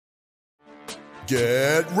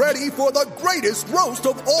Get ready for the greatest roast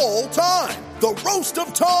of all time, the Roast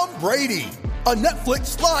of Tom Brady, a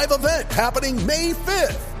Netflix live event happening May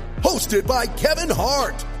 5th. Hosted by Kevin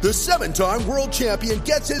Hart, the 7-time world champion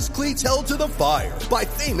gets his cleats held to the fire by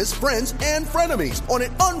famous friends and frenemies on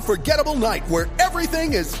an unforgettable night where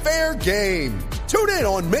everything is fair game. Tune in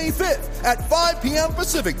on May 5th at 5 p.m.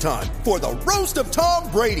 Pacific time for the Roast of Tom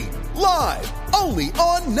Brady, live only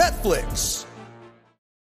on Netflix.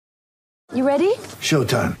 You ready?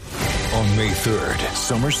 Showtime. On May 3rd,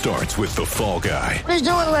 summer starts with The Fall Guy. Let's do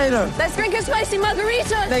it later. Let's drink a spicy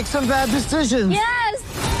margarita. Make some bad decisions.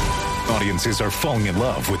 Yes! Audiences are falling in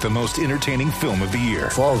love with the most entertaining film of the year.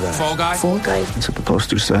 Fall Guy. Fall Guy? Fall Guy. That's what the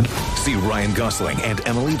poster said. See Ryan Gosling and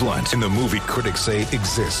Emily Blunt in the movie critics say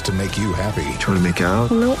exists to make you happy. Trying to make it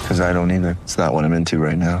out? Nope. Because I don't either. It's not what I'm into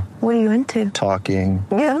right now. What are you into? Talking.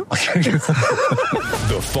 Yeah.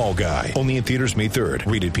 The Fall Guy. Only in theaters May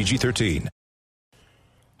 3rd. Rated PG-13.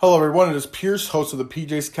 Hello everyone, it is Pierce, host of the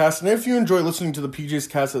PJ's Cast, and if you enjoy listening to the PJ's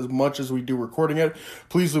Cast as much as we do recording it,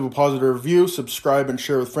 please leave a positive review, subscribe, and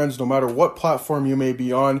share with friends no matter what platform you may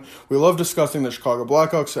be on. We love discussing the Chicago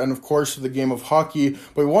Blackhawks and of course the game of hockey,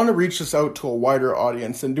 but we want to reach this out to a wider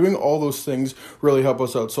audience, and doing all those things really help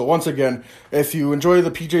us out. So once again, if you enjoy the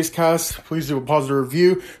PJ's Cast, please leave a positive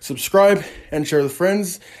review, subscribe, and share with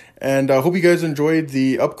friends, and I hope you guys enjoyed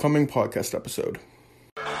the upcoming podcast episode.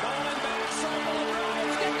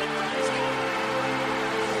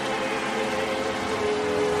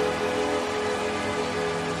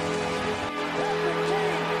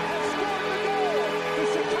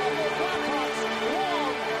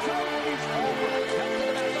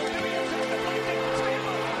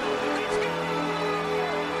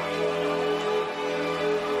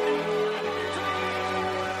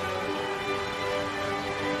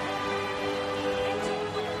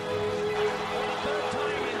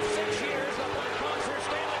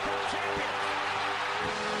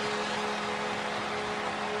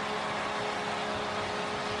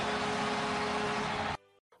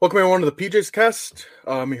 Welcome everyone to the PJ's Cast.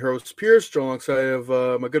 I'm your host Pierce, joined alongside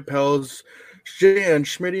of my good pals Jay and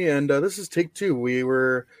Schmitty, and this is take 2. We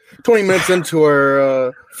were 20 minutes into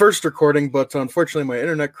our first recording, but unfortunately my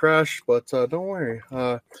internet crashed. But don't worry,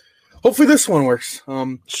 hopefully this one works.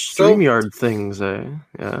 StreamYard things, eh?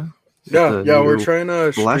 Yeah. We're trying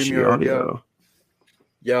to flash StreamYard audio.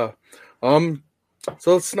 Yeah.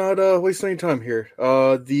 So let's not waste any time here.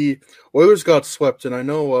 The Oilers got swept, and I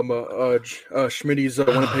know Schmitty's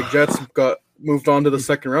Winnipeg Jets got moved on to the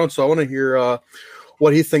second round, so I want to hear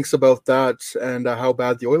what he thinks about that and how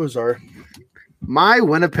bad the Oilers are. My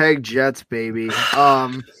Winnipeg Jets, baby.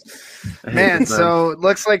 Man, so it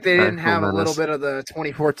looks like they didn't have a little bit of the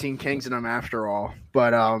 2014 Kings in them after all.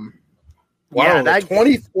 But Wow, yeah, that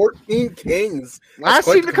 2014 Kings. last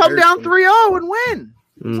team to come down 3-0 and win.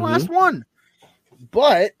 It was the last one.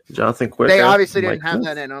 But Jonathan Quick. they obviously didn't have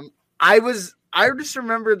that in them. I just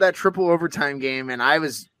remembered that triple overtime game, and I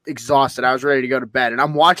was exhausted. I was ready to go to bed, and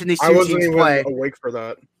I'm watching these two teams play. Awake for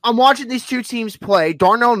that. I'm watching these two teams play.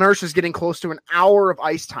 Darnell Nurse is getting close to an hour of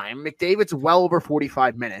ice time. McDavid's well over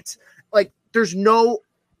 45 minutes. Like, there's no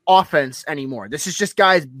offense anymore. This is just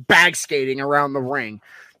guys bag skating around the ring,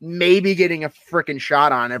 maybe getting a freaking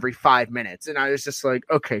shot on every 5 minutes. And I was just like,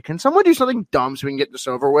 okay, can someone do something dumb so we can get this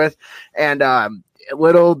over with? And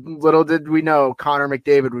little did we know Connor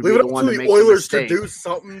McDavid would be the one to make the Oilers mistake. to do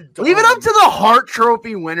something dumb. Leave it up to the Hart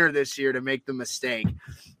Trophy winner this year to make the mistake.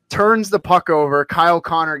 Turns the puck over. Kyle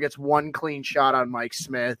Connor gets one clean shot on Mike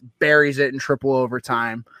Smith, buries it in triple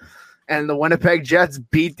overtime. And the Winnipeg Jets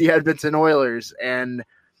beat the Edmonton Oilers. And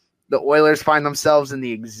the Oilers find themselves in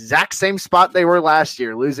the exact same spot they were last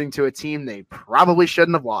year, losing to a team they probably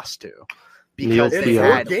shouldn't have lost to. Because they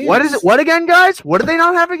had, what is it? What again, guys? What do they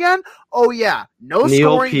not have again? Oh, yeah. No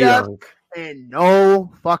scoring depth and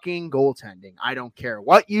no fucking goaltending. I don't care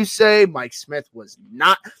what you say. Mike Smith was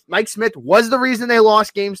the reason they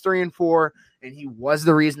lost games 3 and 4, and he was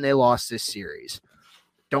the reason they lost this series.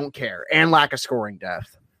 Don't care. And lack of scoring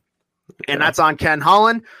depth. And that's on Ken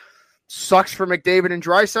Holland. Sucks for McDavid and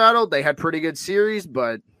Draisaitl. They had pretty good series,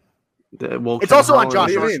 but it's also on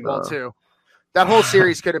Josh Archibald, too. That whole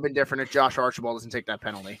series could have been different if Josh Archibald doesn't take that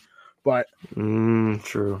penalty. But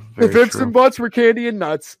true. If ifs and buts were candy and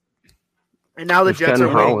nuts. And now the Jets are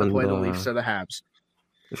waiting to play the Leafs or the Habs.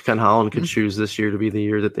 If Ken Holland could choose this year to be the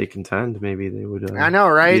year that they contend, maybe they would. I know,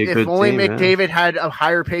 right? If only McDavid had a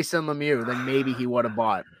higher pace than Lemieux, then maybe he would have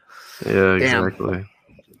bought. Yeah, exactly.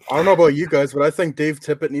 I don't know about you guys, but I think Dave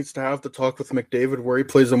Tippett needs to have the talk with McDavid where he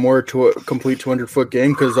plays a more complete 200-foot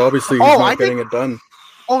game because obviously he's not getting it done.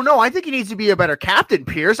 Oh, no, I think he needs to be a better captain,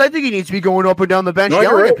 Pierce. I think he needs to be going up and down the bench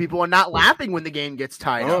yelling at people and not laughing when the game gets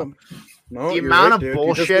tied up. No, the amount of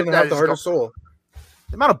bullshit that the heart of soul.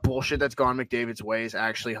 The amount of bullshit that's gone McDavid's way is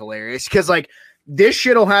actually hilarious because, like, this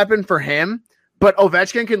shit will happen for him, but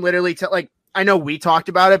Ovechkin can literally tell, like, I know we talked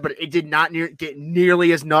about it, but it did not get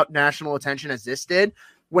nearly as national attention as this did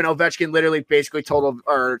when Ovechkin literally basically told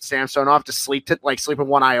Samsonov to sleep with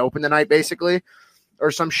one eye open tonight, basically,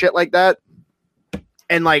 or some shit like that.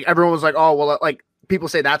 And, like, everyone was like, oh, well, like, people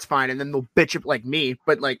say that's fine, and then they'll bitch it like me,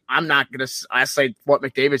 but, like, I'm not going to – I say what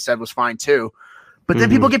McDavid said was fine, too. But then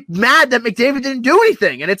people get mad that McDavid didn't do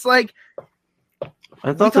anything, and it's like –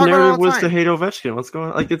 I thought the narrative was to hate Ovechkin. What's going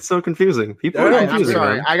on? Like, it's so confusing. People are confusing. I'm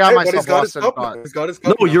sorry. Man. I got myself lost in thought.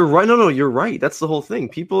 No, you're right. No, you're right. That's the whole thing.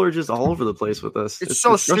 People are just all over the place with us. It's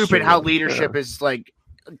so stupid how leadership is, like,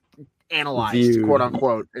 analyzed, quote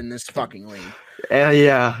unquote, in this fucking league.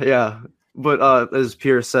 Yeah. But as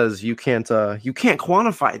Pierce says, you can't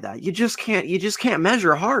quantify that. You just can't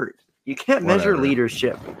measure heart. You can't measure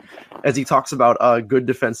leadership. As he talks about a good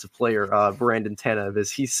defensive player, Brandon Tanev,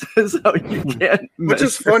 as he says how you can't Which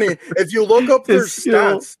is funny. If you look up their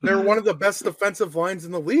stats, they're one of the best defensive lines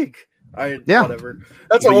in the league. Whatever.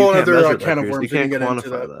 That's a whole other can of worms. You can't get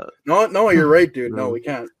quantify into that. No, you're right, dude. No, we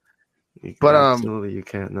can't. But absolutely, you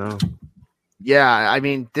can't. No. Yeah, I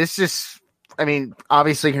mean,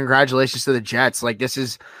 obviously, congratulations to the Jets. Like, this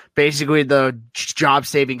is basically the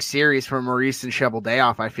job-saving series for Maurice and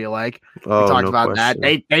Cheveldayoff, I feel like. We talked about that.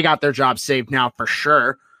 They got their job saved now for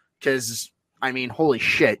sure because, I mean, holy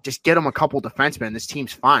shit. Just get them a couple defensemen. This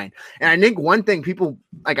team's fine. And I think one thing people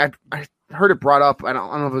 – like, I heard it brought up. I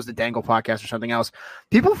don't know if it was the Dangle podcast or something else.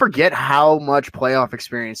 People forget how much playoff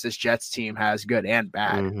experience this Jets team has, good and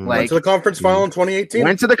bad. Like, went to the conference final in 2018.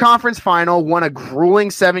 Went to the conference final, won a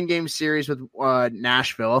grueling 7-game series with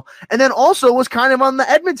Nashville, and then also was kind of on the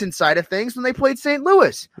Edmonton side of things when they played St.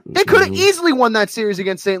 Louis. They could have easily won that series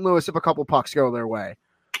against St. Louis if a couple pucks go their way.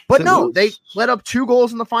 But no, they let up 2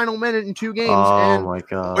 goals in the final minute in 2 games. Oh, my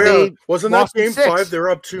God. Wasn't that game 5? They were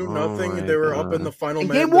up 2-0. They were up in the final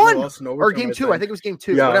minute. Game 1 or game 2. I think it was game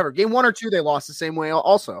 2. Yeah. Whatever. Game 1 or 2, they lost the same way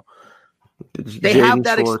also. They have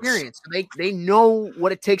that experience. They know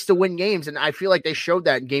what it takes to win games, and I feel like they showed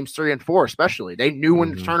that in games 3 and 4 especially. They knew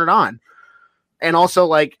when to turn it on. And also,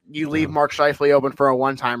 like, you leave Mark Scheifele open for a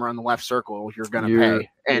one-timer on the left circle, you're going to pay.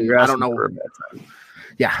 And I don't know.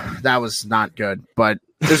 Yeah, that was not good. But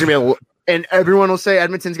there's going to be and everyone will say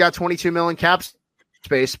Edmonton's got $22 million cap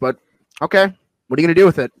space, but okay, what are you going to do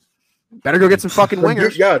with it? Better go get some fucking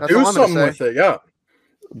wingers. Yeah, do something with it. Yeah.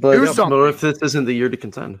 But if this isn't the year to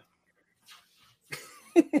contend.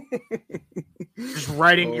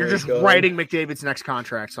 Writing McDavid's next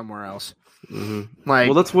contract somewhere else. Mm-hmm.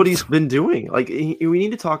 Well, that's what he's been doing. Like, we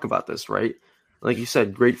need to talk about this, right? Like you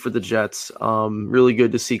said, great for the Jets. Really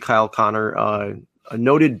good to see Kyle Connor, a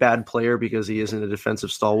noted bad player because he isn't a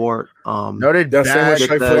defensive stalwart. Noted bad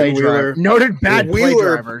play driver. Noted bad play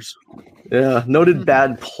drivers. Yeah, noted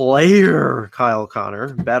bad player, Kyle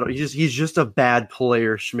Connor. He's just a bad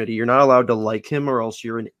player, Schmitty. You're not allowed to like him, or else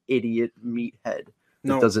you're an idiot meathead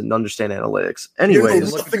that doesn't understand analytics.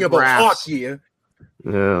 Anyways, nothing about hockey.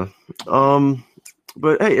 Yeah.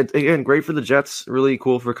 But hey, again, great for the Jets. Really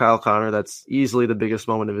cool for Kyle Connor. That's easily the biggest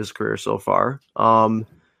moment of his career so far.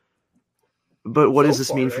 But what does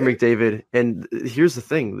this mean for McDavid? And here's the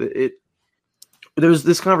thing: there's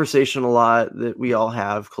this conversation a lot that we all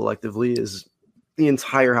have collectively. Is the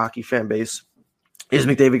entire hockey fan base, is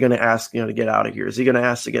McDavid going to ask to get out of here? Is he going to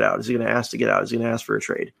ask to get out? Is he going to ask to get out? Is he going to ask for a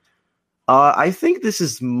trade? I think this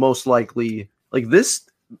is most likely like this.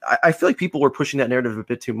 I feel like people were pushing that narrative a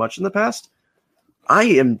bit too much in the past.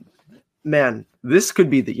 This could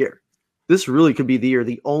be the year. This really could be the year.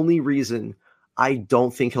 The only reason I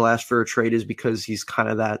don't think he'll ask for a trade is because he's kind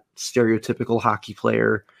of that stereotypical hockey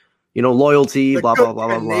player, loyalty, blah, blah, blah,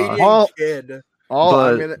 blah, blah.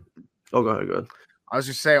 Go ahead. I was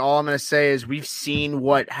going to say, all I'm going to say is we've seen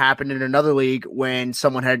what happened in another league when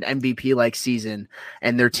someone had an MVP-like season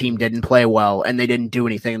and their team didn't play well and they didn't do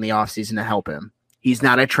anything in the offseason to help him. He's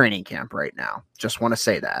not at training camp right now. Just want to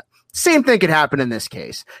say that. Same thing could happen in this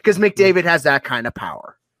case because McDavid has that kind of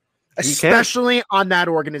power, especially on that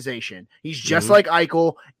organization. He's just like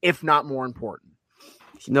Eichel, if not more important.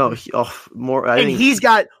 No, more. He's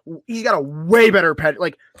got a way better pet.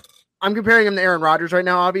 Like, I'm comparing him to Aaron Rodgers right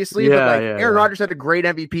now, obviously. But Aaron Rodgers had a great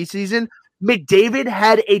MVP season. McDavid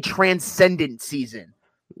had a transcendent season,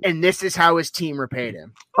 and this is how his team repaid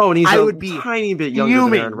him. Oh, and he's a tiny bit younger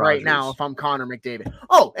than Aaron Rodgers right now if I'm Connor McDavid.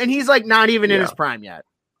 Oh, and he's like not even in his prime yet.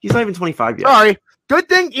 He's not even 25 yet. Sorry. Good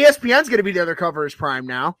thing ESPN's going to be there to cover his prime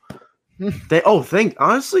now.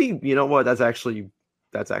 Honestly, you know what? That's actually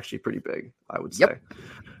pretty big, I would say. Yep.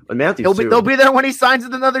 But Matthews, they'll be there when he signs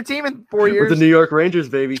with another team in 4 years. with the New York Rangers,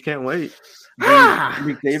 baby. Can't wait.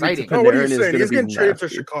 Exciting. Oh, what are you saying? He's getting traded to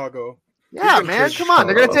Chicago. Yeah, man, come on.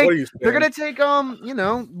 They're gonna take Lucas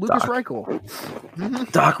Doc.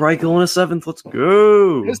 Reichel. Doc Reichel in a 7th. Let's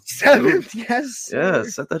go. 7th, yes. Yeah,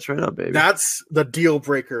 set that trade up, baby. That's the deal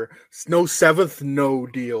breaker. No 7th, no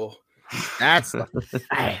deal. That's the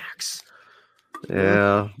facts.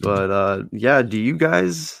 Yeah, but do you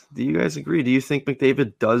guys agree? Do you think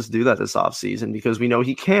McDavid does do that this offseason? Because we know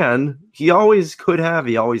he can. He always could have.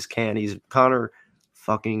 He always can. He's Connor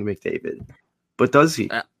fucking McDavid. But does he?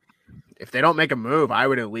 If they don't make a move, I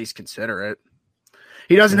would at least consider it.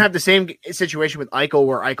 He doesn't have the same situation with Eichel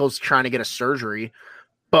where Eichel's trying to get a surgery,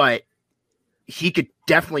 but he could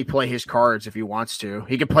definitely play his cards if he wants to.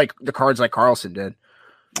 He could play the cards like Carlson did.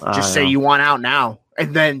 Just say you want out now.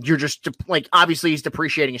 And then you're just like, obviously he's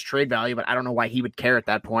depreciating his trade value, but I don't know why he would care at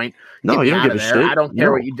that point. No, you don't give a shit. I don't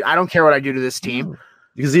care I don't care what I do to this team.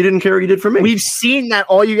 Because he didn't care what you did for me. We've seen that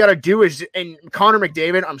all you got to do is, and Connor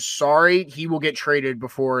McDavid, I'm sorry, he will get traded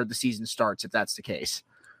before the season starts if that's the case.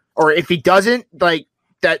 Or if he doesn't, like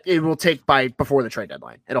that, it will take before the trade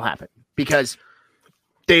deadline. It'll happen because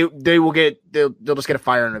they'll just get a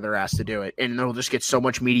fire under their ass to do it, and they'll just get so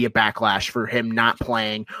much media backlash for him not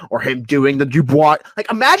playing or him doing the Dubois.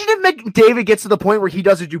 Like, imagine if McDavid gets to the point where he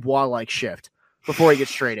does a Dubois-like shift before he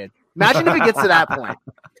gets traded. Imagine if he gets to that point.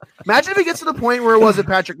 Imagine if he gets to the point where it was at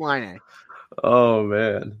Patrick Laine. Oh,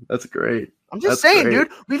 man. That's great. I'm just saying, dude.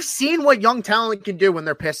 We've seen what young talent can do when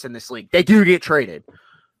they're pissed in this league. They do get traded.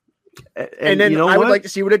 And then I would like to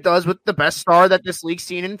see what it does with the best star that this league's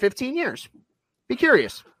seen in 15 years. Be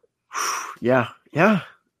curious. Yeah.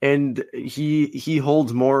 And he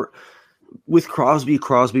holds more. With Crosby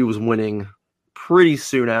was winning pretty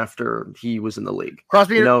soon after he was in the league.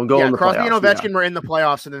 Crosby and Ovechkin yeah. were in the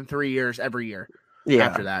playoffs within 3 years every year. Yeah,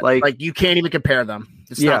 after that, like you can't even compare them.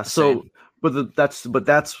 It's not the same.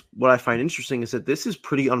 That's what I find interesting is that this is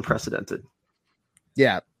pretty unprecedented.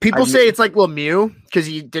 Yeah, people say it's like Lemieux because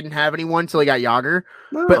he didn't have anyone until he got Yager.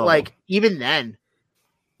 No. But like even then,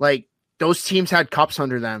 like those teams had cups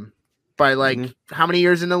under them by like how many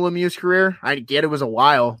years into Lemieux's career? I get it was a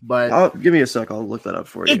while, but give me a sec. I'll look that up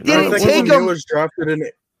for you. It didn't take him.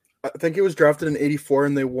 I think he was drafted in 84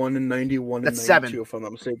 and they won in 91 and 92, if I'm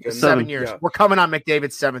not mistaken. 7 years. Yeah. We're coming on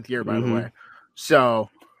McDavid's 7th year, by the way.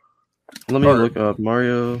 So let me look up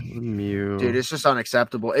Mario Lemieux. Dude, it's just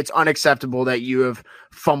unacceptable. It's unacceptable that you have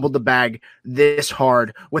fumbled the bag this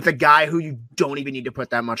hard with a guy who you don't even need to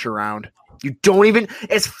put that much around. You don't even –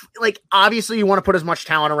 it's like obviously you want to put as much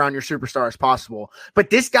talent around your superstar as possible. But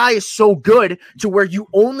this guy is so good to where you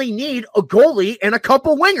only need a goalie and a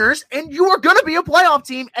couple wingers, and you are going to be a playoff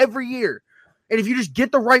team every year. And if you just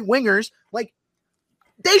get the right wingers, like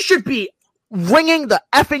they should be ringing the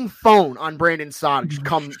effing phone on Brandon Saad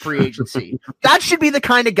come free agency. That should be the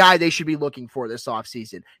kind of guy they should be looking for this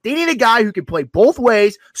offseason. They need a guy who can play both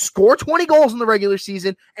ways, score 20 goals in the regular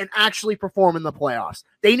season, and actually perform in the playoffs.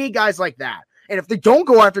 They need guys like that. And if they don't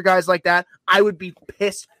go after guys like that, I would be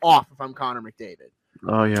pissed off if I'm Connor McDavid.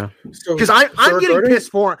 Oh, yeah. Because I'm getting pissed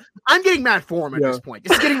for him. I'm getting mad for him at this point.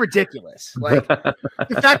 This is getting ridiculous. Like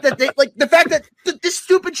the fact that this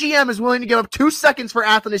stupid GM is willing to give up 2 seconds for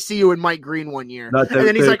Athanasiou and Mike Green 1 year. And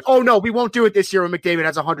then he's like, oh, no, we won't do it this year when McDavid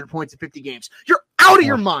has 100 points in 50 games. You're out of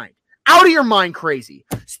your mind. Out of your mind crazy.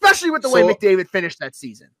 Especially with the way McDavid finished that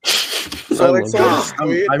season. So I saw this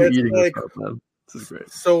tweet. I'm eating this up, man. This is great.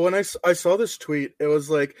 So when I saw this tweet, it was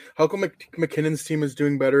like, how come McKinnon's team is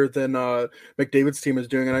doing better than McDavid's team is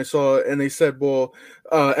doing? And they said, well,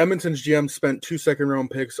 Edmonton's GM spent 2 second-round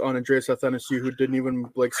picks on Andreas Athanasiou, who didn't even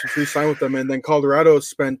re-sign with them, and then Colorado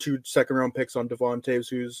spent 2 second-round picks on Devon Toews,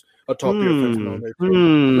 who's a top-tier defenseman on there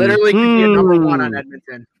too. Literally could be a number 1 on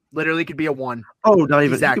Edmonton. Literally could be a 1. Oh, not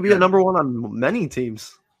even. He could be a number 1 on many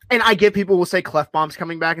teams. And I get people will say Clefbaum's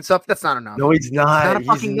coming back and stuff. That's not enough. No, he's not. It's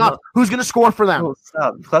not fucking enough. Who's going to score for them? No,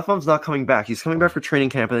 stop. Clefbaum's not coming back. He's coming back for training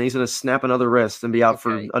camp, and then he's going to snap another wrist and be out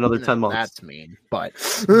for another 10 months. That's mean, but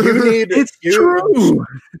it's true.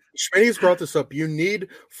 Schmitty's brought this up. You need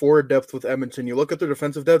forward depth with Edmonton. You look at their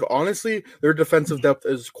defensive depth. Honestly, their defensive depth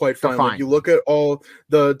is quite fine. Like you look at all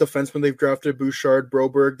the defensemen they've drafted, Bouchard,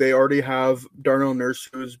 Broberg. They already have Darnell Nurse,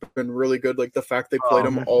 who's been really good. Like the fact they played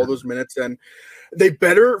him all those minutes, and they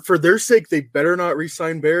better, for their sake, they better not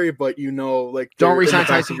re-sign Barry. But like don't re-sign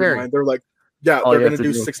Tyson Barry. They're like, they're going to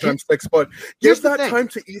do 6 times 6. But give that time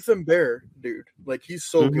to Ethan Bear, dude. Like he's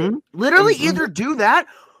so good. Literally, either do that.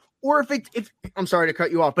 Or if I'm sorry to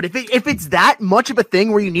cut you off, but if it's that much of a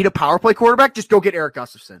thing where you need a power play quarterback, just go get Eric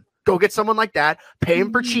Gustafson. Go get someone like that, pay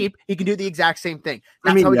him for cheap. He can do the exact same thing.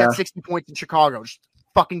 That's how he got 60 points in Chicago. Just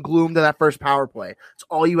fucking glue him to that first power play. That's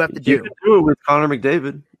all you have to do. You can do it with Connor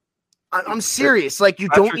McDavid. I'm serious. Like, you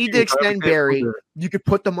don't need to extend Barry. You could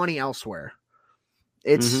put the money elsewhere.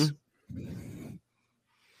 It's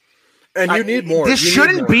and you need more. This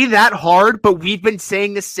shouldn't be that hard, but we've been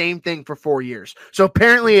saying the same thing for 4 years. So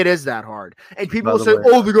apparently it is that hard. And people will say,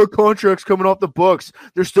 oh, they got contracts coming off the books.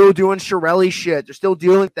 They're still doing Chiarelli shit. They're still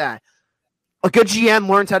dealing with that. A good GM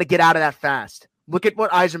learns how to get out of that fast. Look at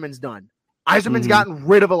what Yzerman's done. Yzerman's gotten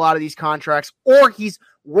rid of a lot of these contracts, or he's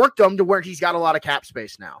worked them to where he's got a lot of cap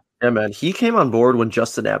space now. Yeah, man. He came on board when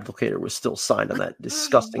Justin Abdelkader was still signed on that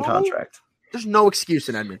disgusting contract. There's no excuse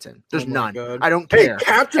in Edmonton. There's none. God. I don't care. Hey,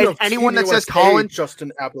 captain of anyone that says USA, Colin,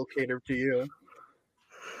 Justin Abdelkader to you.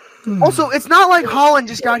 Also, it's not like Holland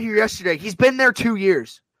just got here yesterday. He's been there 2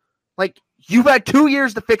 years. Like, you've had 2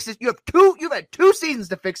 years to fix this. You've had 2 seasons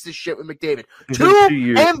to fix this shit with McDavid. 2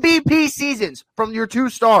 MVP seasons from your 2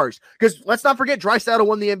 stars. Because let's not forget, Draisaitl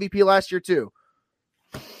won the MVP last year too.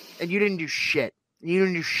 And you didn't do shit. You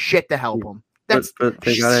didn't do shit to help him. That's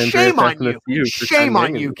shame on you. Shame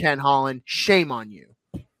on you, Ken Holland. Shame on you.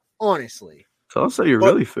 Honestly. Tell us how you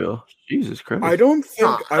really feel. Jesus Christ. I don't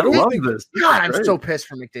think I love this. God, I'm so pissed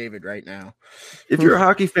for McDavid right now. If you're a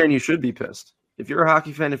hockey fan, you should be pissed. If you're a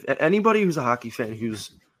hockey fan, if anybody who's a hockey fan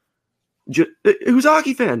who's a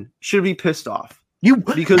hockey fan should be pissed off.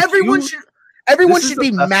 Everyone should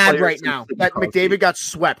be mad right now that McDavid got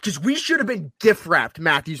swept, because we should have been gift wrapped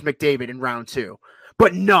Matthews McDavid in round 2.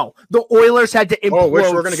 But no, the Oilers had to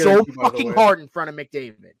implode so fucking hard in front of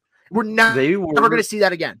McDavid. We're never going to see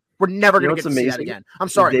that again. We're never going to get to see that again. I'm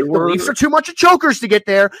sorry. The Leafs are too much of chokers to get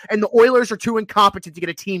there, and the Oilers are too incompetent to get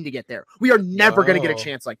a team to get there. We are never going to get a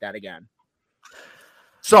chance like that again.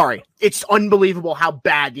 Sorry. It's unbelievable how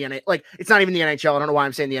bad the NHL, like, it's not even the NHL. I don't know why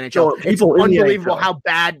I'm saying the NHL. It's unbelievable how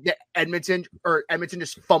bad Edmonton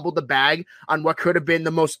just fumbled the bag on what could have been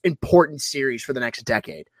the most important series for the next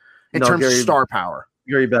decade in terms of star power.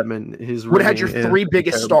 Gary Bettman would have had your 3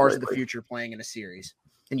 biggest stars of the future playing in a series,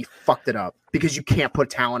 and you fucked it up because you can't put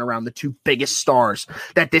talent around the 2 biggest stars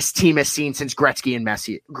that this team has seen since Gretzky and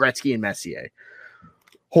Messier.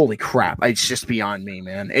 Holy crap. It's just beyond me,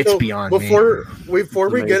 man. It's beyond me. Before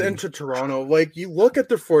we get into Toronto, like, you look at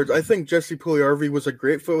the forwards, I think Jesse Puljujarvi was a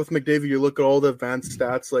great fit with McDavid. You look at all the advanced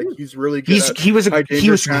stats, like, he's really good. He was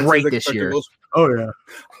great this year. Oh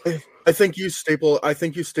yeah. I think you staple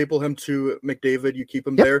him to McDavid. You keep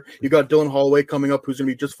him there. You got Dylan Holloway coming up, who's going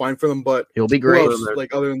to be just fine for them, but he'll be great.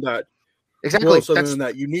 Like, other than that. Exactly. Other than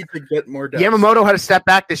that, you need to get more depth. Yamamoto had a step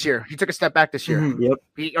back this year. He took a step back this year. Yep.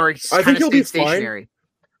 I think he'll be stationary.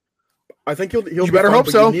 I think he'll you better hope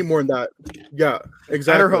so. You need more than that. Yeah,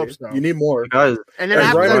 exactly. Better hope so. You need more. And then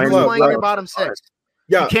after that, playing your bottom 6.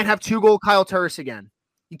 Yeah. You can't have 2-goal Kyle Turris again.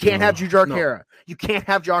 You can't have Jujhar Khaira. You can't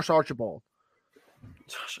have Josh Archibald.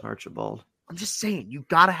 I'm just saying, you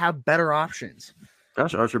got to have better options.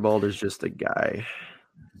 Josh Archibald is just a guy.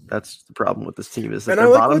 That's the problem with this team. Is that and I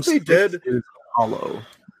like what they did. Is hollow.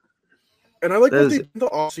 And I like what they did in the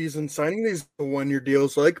offseason, signing these 1-year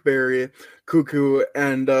deals like Barry, Cuckoo,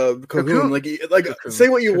 and Cahoon. Like Cahoon. Say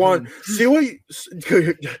what you want.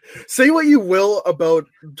 Say what you will about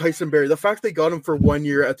Tyson Barrie. The fact they got him for 1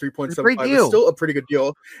 year at 3.75 is still a pretty good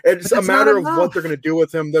deal. It's a matter of what they're going to do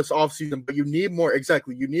with him this offseason. But you need more.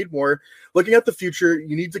 Exactly. You need more. Looking at the future,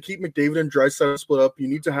 you need to keep McDavid and Draisaitl split up. You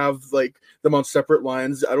need to have like them on separate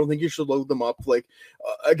lines. I don't think you should load them up. Like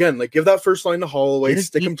again, like give that first line to Holloway,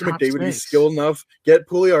 stick him to McDavid. He's skilled enough. Get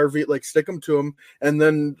Puljujarvi, like stick him to him, and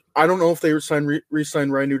then I don't know if they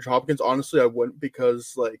re-sign Ryan Nugent-Hopkins. Honestly, I wouldn't,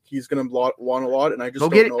 because like he's gonna want a lot, and I just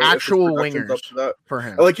don't know actual wingers up to that. For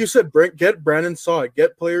him. Like you said, get Brandon Saad,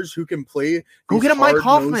 get players who can play. Go get a Mike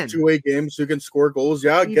Hoffman, 2-way games who can score goals.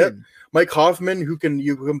 Yeah, get Mike Hoffman who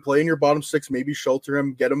can play in your bottom 6, maybe shelter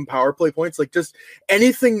him, get him power play points, like just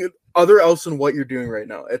anything other else than what you're doing right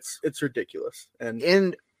now. It's ridiculous. And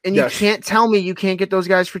you can't tell me you can't get those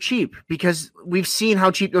guys for cheap, because we've seen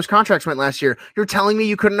how cheap those contracts went last year. You're telling me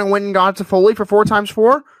you couldn't have went and got to Foley for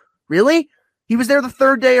 4x4? Really? He was there the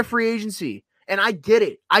 3rd day of free agency. And I get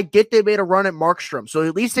it. I get they made a run at Markstrom. So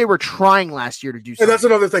at least they were trying last year to do something. And that's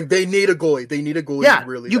another thing. They need a goalie. Yeah,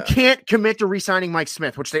 really. You can't commit to re-signing Mike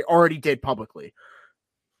Smith, which they already did publicly.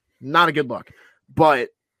 Not a good look.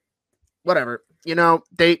 But whatever. You know,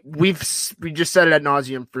 we just said it ad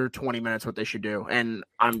nauseum for 20 minutes what they should do, and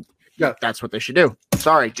that's what they should do.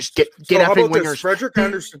 Sorry, just get effing wingers. Frederick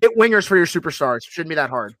Anderson, get wingers for your superstars. Shouldn't be that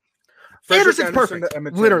hard. Anderson's perfect.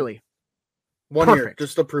 Literally, 1 year,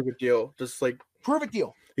 just a prove it deal. Just like prove it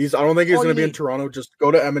deal. I don't think he's All going to be you in need. Toronto. Just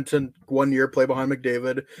go to Edmonton 1 year, play behind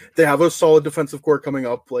McDavid. They have a solid defensive core coming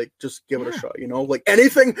up. Like, just give it a shot. Like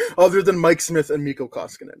anything other than Mike Smith and Mikko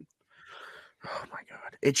Koskinen. Oh my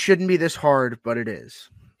God. It shouldn't be this hard, but it is.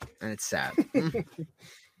 And it's sad.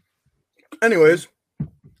 Anyways,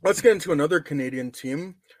 let's get into another Canadian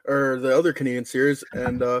team, or the other Canadian series.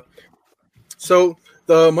 And so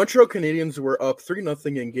the Montreal Canadiens were up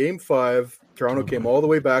 3-0 in Game 5. Toronto came all the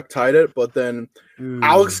way back, tied it, but then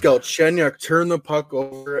Alex Galchenyuk turned the puck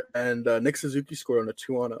over, and Nick Suzuki scored on a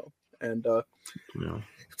 2-0. And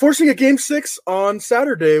forcing a Game 6 on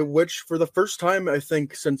Saturday, which for the first time, I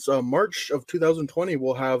think, since March of 2020,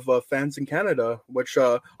 we'll have fans in Canada, which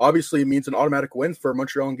obviously means an automatic win for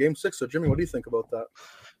Montreal in Game 6. So, Jimmy, what do you think about that?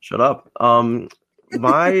 Shut up.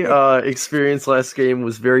 My experience last game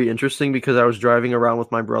was very interesting because I was driving around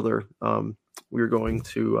with my brother. We were going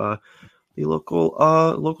to the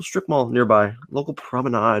local strip mall nearby, local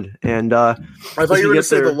promenade, and I thought you were going to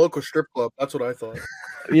say the local strip club. That's what I thought.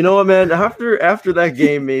 You know what, man? After that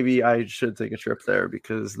game, maybe I should take a trip there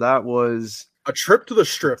because that was a trip to the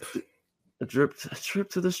strip. A trip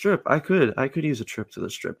to the strip. I could use a trip to the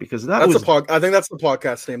strip because I think that's the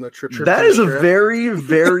podcast name. The trip. That is a very,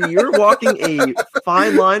 very. You're walking a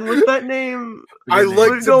fine line with that name. I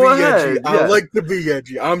like to be edgy. Yeah. I like to be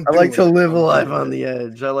edgy. I like to live a life on the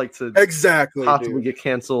edge. I like to possibly get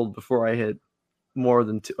canceled before I hit more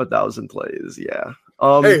than 1,000 plays. Yeah.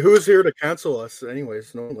 Hey, who's here to cancel us?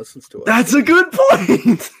 Anyways, no one listens to us. That's a good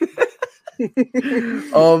point.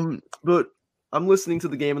 But I'm listening to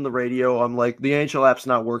the game on the radio. I'm like, the NHL app's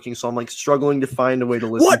not working, so I'm like struggling to find a way to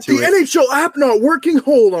listen to it. What? The NHL app not working?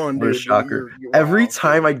 Hold on, dude. What a shocker. Every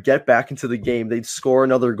time I get back into the game, they'd score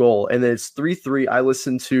another goal, and then it's 3-3. I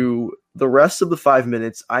listen to the rest of the 5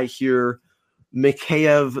 minutes. I hear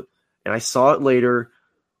Mikheyev, and I saw it later.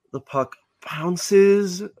 The puck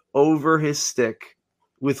bounces over his stick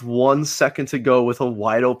with 1 second to go with a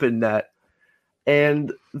wide open net.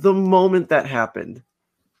 And the moment that happened,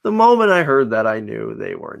 the moment I heard that, I knew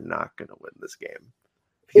they were not going to win this game.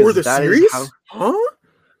 Or the series?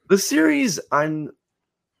 The series,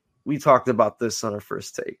 we talked about this on our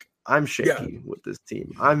first take. I'm shaky with this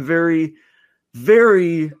team. I'm very,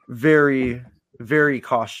 very, very, very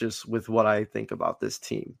cautious with what I think about this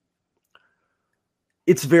team.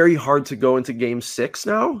 It's very hard to go into Game 6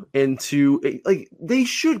 now and they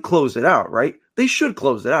should close it out, right? They should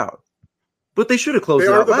close it out. But they should have closed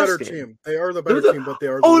it out last game. They are the better team, but they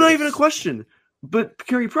are the not even a question. But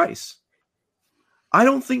Carey Price. I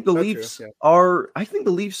don't think the Leafs are... I think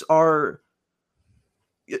the Leafs are...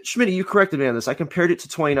 Schmitty, you corrected me on this. I compared it to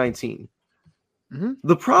 2019. Mm-hmm.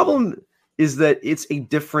 The problem is that it's a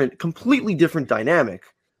completely different dynamic.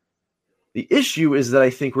 The issue is that I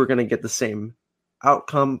think we're going to get the same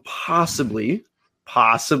outcome, possibly,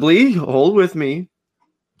 hold with me.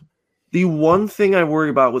 The one thing I worry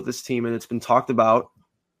about with this team, and it's been talked about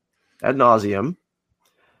ad nauseum,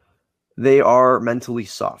 they are mentally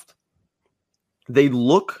soft. They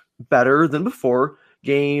look better than before.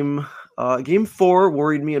 Game 4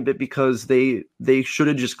 worried me a bit because they should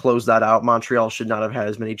have just closed that out. Montreal should not have had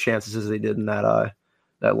as many chances as they did in that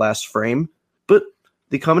last frame. But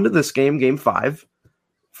they come into this game, Game 5.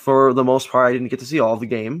 For the most part, I didn't get to see all of the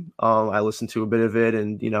game. I listened to a bit of it,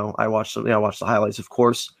 and I watched the highlights, of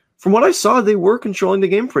course. From what I saw, they were controlling the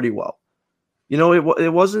game pretty well.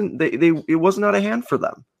 It wasn't it wasn't out of hand for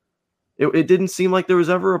them. It didn't seem like there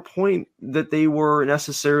was ever a point that they were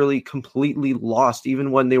necessarily completely lost.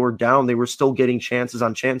 Even when they were down, they were still getting chances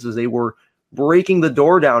on chances. They were breaking the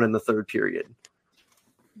door down in the third period.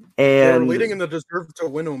 And they were leading in the deserve to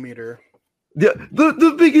win-o-meter.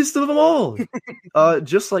 The biggest of them all,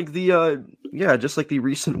 just like the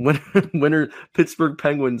recent winner Pittsburgh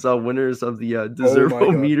Penguins, winners of the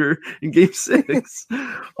deserve-o-meter in Game 6.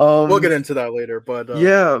 We'll get into that later, but we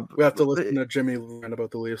have to listen to Jimmy rant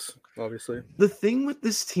about the Leafs. Obviously, the thing with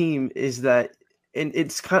this team is that, and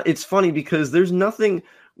it's funny because there's nothing.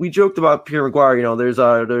 We joked about Pierre Maguire.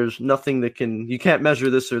 There's nothing that you can't measure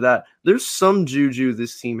this or that. There's some juju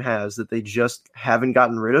this team has that they just haven't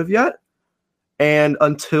gotten rid of yet. And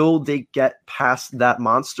until they get past that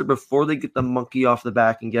monster, before they get the monkey off the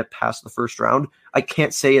back and get past the first round, I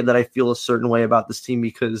can't say that I feel a certain way about this team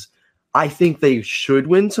because I think they should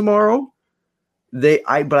win tomorrow. But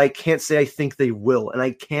I can't say I think they will. And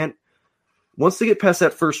I can't. Once they get past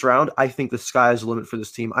that first round, I think the sky is the limit for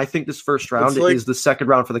this team. I think this first round is the second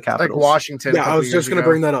round for the Capitals. Like Washington. Yeah, I was just going to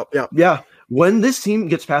bring that up. Yeah. When this team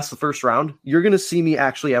gets past the first round, you're going to see me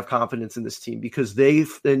actually have confidence in this team because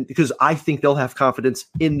I think they'll have confidence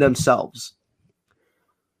in themselves.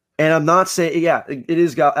 And I'm not saying, it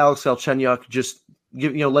is Alex Galchenyuk just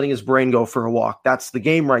letting his brain go for a walk. That's the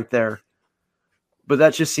game right there. But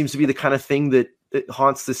that just seems to be the kind of thing that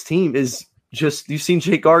haunts this team. Is just, you've seen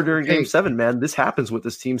Jake Gardner in Game 7, man. This happens with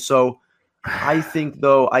this team. So I think,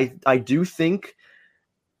 though, I do think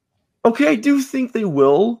they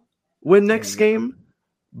will win next game,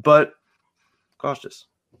 but cautious.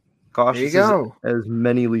 Cautious as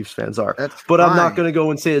many Leafs fans are. But I'm not going to go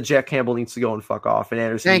and say that Jack Campbell needs to go and fuck off and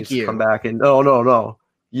Anderson needs to come back. And no.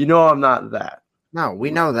 You know I'm not that. No,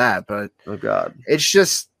 we know that, but oh god, it's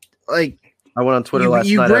just like I went on Twitter last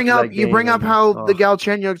night. You bring up how the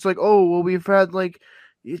Galchenyuk's like, oh well, we've had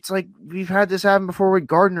we've had this happen before with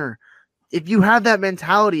Gardner. If you have that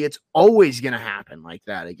mentality, it's always going to happen like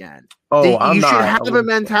that again. Oh, you should have a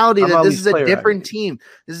mentality that this is a different team.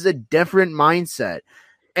 This is a different mindset.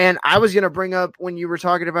 And I was going to bring up when you were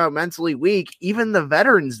talking about mentally weak, even the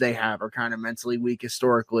veterans they have are kind of mentally weak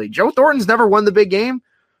historically. Joe Thornton's never won the big game,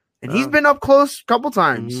 and he's been up close a couple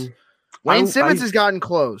times. Mm-hmm. Wayne Simmons has gotten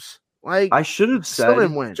close. Like I should have said, still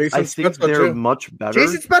didn't win. I think they're much better.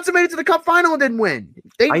 Jason Spezza made it to the Cup final and didn't win.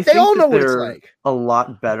 They all know what it's like. A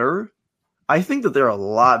lot better. I think that they're a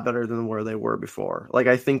lot better than where they were before. Like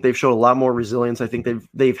I think they've shown a lot more resilience. I think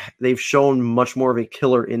they've shown much more of a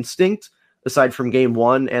killer instinct aside from Game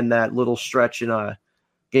 1 and that little stretch in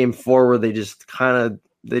Game 4 where they just kind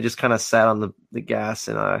of sat on the gas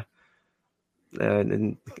and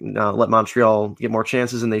let Montreal get more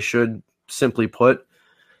chances, and they should, simply put.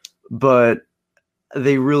 But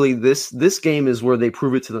they really this game is where they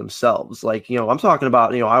prove it to themselves. Like, I'm talking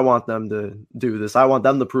about, I want them to do this. I want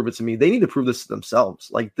them to prove it to me. They need to prove this to themselves.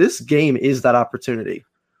 Like, this game is that opportunity.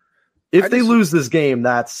 If they lose this game,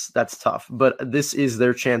 that's tough. But this is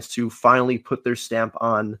their chance to finally put their stamp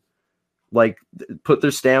on being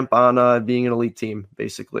an elite team,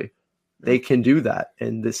 basically. They can do that,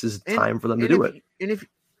 and this is time for them to do it. And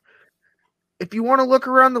if you want to look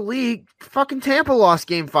around the league, fucking Tampa lost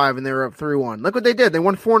Game 5 and they were up 3-1. Look what they did. They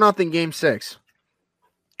won 4-0 Game 6.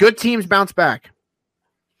 Good teams bounce back.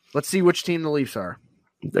 Let's see which team the Leafs are.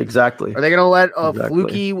 Exactly. Are they going to let a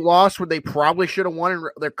fluky loss where they probably should have won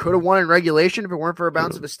they could have won in regulation if it weren't for a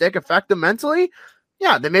bounce of a stick affect them mentally?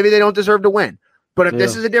 Yeah, then maybe they don't deserve to win. But if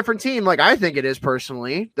this is a different team, like I think it is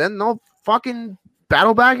personally, then they'll fucking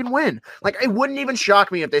battle back and win. Like, it wouldn't even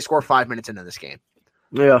shock me if they score 5 minutes into this game.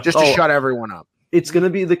 Yeah, just to shut everyone up. It's going to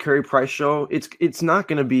be the Carey Price show. It's not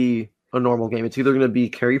going to be a normal game. It's either going to be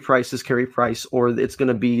Carey Price, or it's going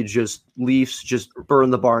to be just Leafs just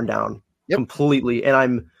burn the barn down completely.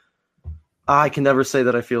 And I can never say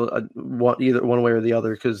that I feel either one way or the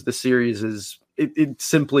other, because the series is it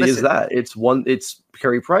simply is that it's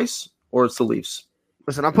Carey Price or it's the Leafs.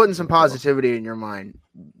 Listen, I'm putting some positivity in your mind.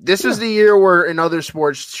 This is the year where in other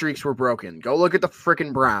sports streaks were broken. Go look at the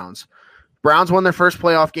freaking Browns. Browns won their first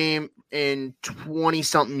playoff game in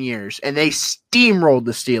 20-something years, and they steamrolled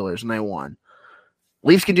the Steelers, and they won.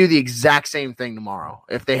 Leafs can do the exact same thing tomorrow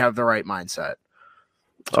if they have the right mindset.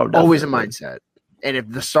 Always a mindset. And if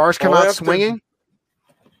the Stars come out swinging...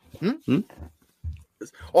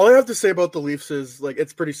 All I have to say about the Leafs is, like,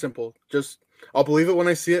 it's pretty simple. Just, I'll believe it when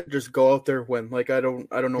I see it. Just go out there, win. Like, I don't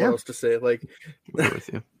know what else to say. Like, with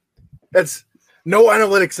you. It's... No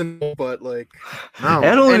analytics, but like no.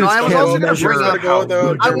 And I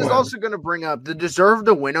was also going to bring up the deserve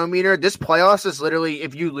the win-o-meter. This playoffs is literally,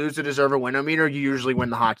 if you lose the deserve a win-o-meter, you usually win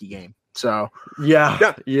the hockey game. So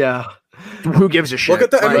yeah. Who gives a shit? Look at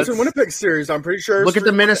the Edmonton Winnipeg series. I'm pretty sure. Look at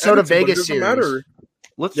the Minnesota Vegas series. Matter.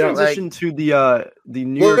 Let's transition to the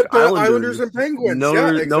New York Islanders and Penguins.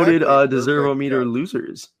 Noted deserve-o-meter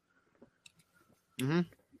losers. Mm-hmm.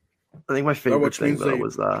 I think my favorite thing though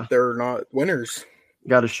was they're not winners.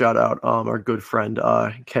 Got to shout out our good friend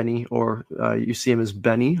Kenny, or you see him as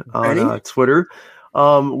Benny on Twitter,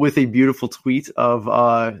 with a beautiful tweet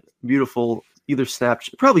of beautiful either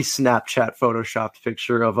probably Snapchat photoshopped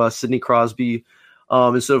picture of Sidney Crosby.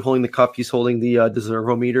 Instead of holding the cup, he's holding the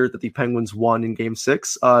deserve-o-meter that the Penguins won in Game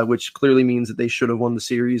 6, which clearly means that they should have won the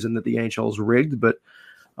series and that the NHL is rigged. But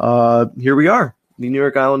here we are. The New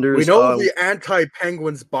York Islanders. We know the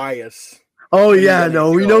anti-Penguins bias. Oh yeah,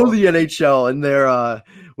 no, we know the NHL and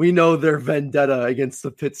we know their vendetta against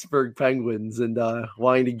the Pittsburgh Penguins and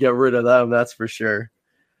wanting to get rid of them. That's for sure.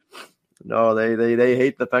 No, they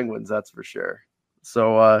hate the Penguins. That's for sure.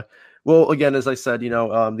 So, well, again, as I said,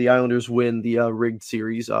 the Islanders win the rigged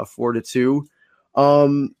series 4-2.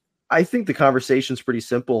 I think the conversation's pretty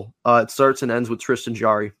simple. It starts and ends with Tristan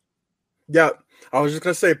Jarry. Yeah. I was just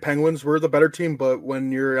going to say Penguins were the better team, but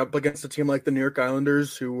when you're up against a team like the New York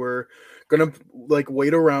Islanders who were going to like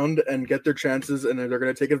wait around and get their chances and they're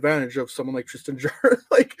going to take advantage of someone like Tristan Jarry,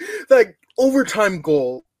 like that overtime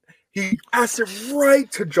goal, He passed it right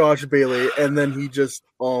to Josh Bailey, and then he just,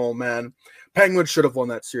 oh man, Penguins should have won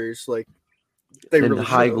that series. Like they And really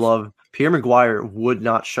high should've. glove. Pierre McGuire would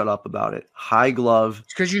not shut up about it. High glove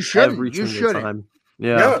Because you shouldn't. every You single shouldn't. time.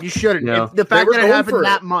 Yeah. Yeah. You shouldn't. Yeah. The fact were that it going happened for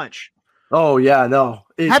that it. much Oh yeah, no.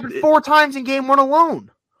 It happened 4 times in game 1 alone.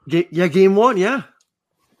 Game 1, yeah.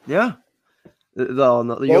 Yeah. No,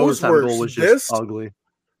 the What was overtime worse, goal was just this? ugly.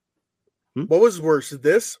 What was worse,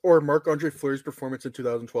 this or Marc-Andre Fleury's performance in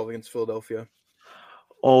 2012 against Philadelphia?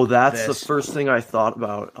 Oh, that's This. the first thing I thought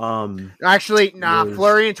about. Actually, nah, was-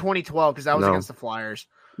 Fleury in 2012 because that was No. against the Flyers.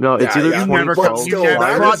 No, it's Yeah, either yeah. You never, 2012. you still,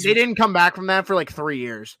 never that is- they didn't come back from that for like 3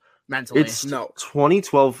 years mentally. It's No.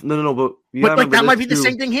 2012. No, but you but gotta like that remember might be this the too.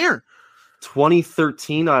 same thing here.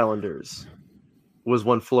 2013 Islanders was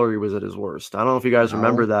when Fleury was at his worst. I don't know if you guys No.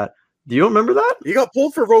 remember that. Do you remember that? He got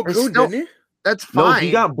pulled for It's Vokoun, still- didn't he? That's No, fine.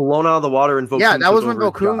 he got blown out of the water and Vokoun yeah, that took was when over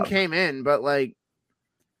his Vokoun job. came in, but like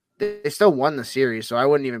they still won the series, so I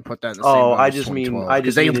wouldn't even put that in the same. Oh, boat I as just mean- 2012, I 'cause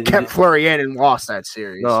just they mean kept Fleury in and lost that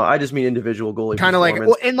series. No, I just mean individual goalie. Kind of like,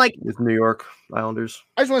 performance well, and like with New York Islanders.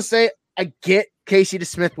 I just want to say, I get Casey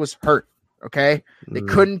DeSmith was hurt. Okay, they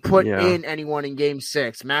couldn't put yeah. in anyone in Game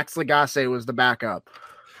 6. Max Lagacé was the backup.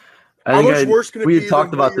 I How think much worse can it we be had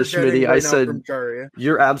talked than about what this, you're getting Schmitty. I right now said from Jari?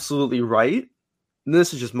 you're absolutely right. And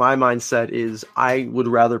this is just my mindset. Is I would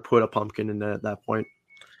rather put a pumpkin in at that point.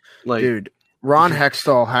 Like, Dude, Ron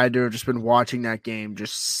Hextall had to have just been watching that game,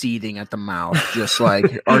 just seething at the mouth, just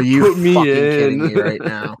like, are you Put me fucking kidding in. me right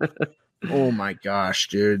now? Oh my gosh,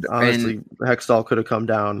 dude. honestly, And Hextall could have come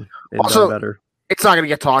down and Also- done better. it's not going to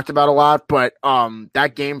get talked about a lot, but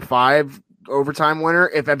that Game 5 overtime winner,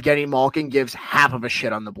 if Evgeny Malkin gives half of a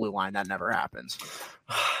shit on the blue line, that never happens.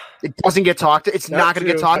 It doesn't get talked. It's That not going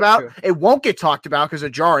to too, get talked that about. It won't get talked about because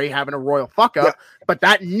of Jari having a royal fuck up. But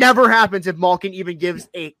that never happens if Malkin even gives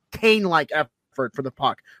a Kane-like effort for the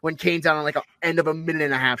puck when Kane's out on like a end of a minute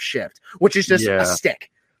and a half shift, which is just Yeah. a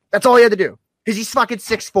stick. That's all he had to do because he's fucking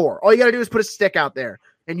 6'4". All you got to do is put a stick out there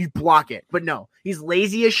and you block it. But no, he's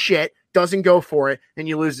lazy as shit, doesn't go for it, and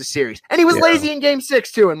you lose the series. And he was Yeah. lazy in Game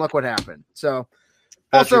 6 too, and look what happened. So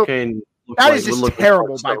Patrick also, Kane looked that like- is would just look like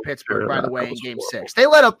terrible by Clark Pittsburgh, Stone. by the That way, in was Game horrible. 6. They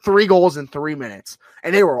let up 3 goals in 3 minutes,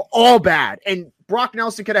 and they were all bad. And Brock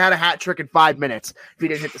Nelson could have had a hat trick in 5 minutes if he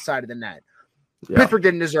didn't hit the side of the net. Yeah. Pittsburgh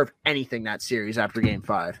didn't deserve anything that series after Game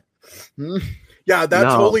 5. Yeah, that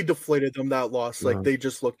No. totally deflated them, that loss. Like, No. they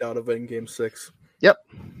just looked out of it in Game 6. Yep.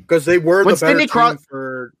 Because they were When the better Sidney team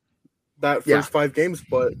for that first Yeah. 5 games,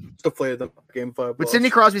 but deflated them Game 5 But loss. Sidney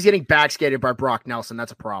Crosby's getting backskated by Brock Nelson.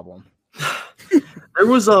 That's a problem. There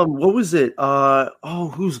was what was it?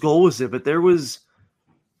 Whose goal was it? But there was.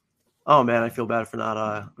 Oh man, I feel bad for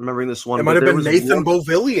not remembering this one. It but might have there been was Nathan one-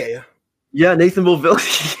 Beauvillier. Yeah, Nathan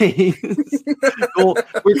Beauvillier's goal.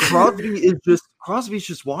 Where Crosby's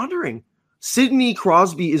just wandering. Sidney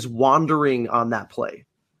Crosby is wandering on that play.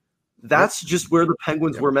 That's just where the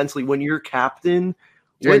Penguins were mentally. When you're captain,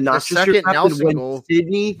 Dude, when the not just your second captain, Nelson when goal-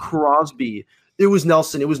 Sidney Crosby, it was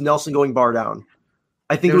Nelson. It was Nelson going bar down.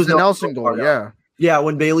 I think It was the Nelson Nelson going goal, bar down. yeah. Yeah,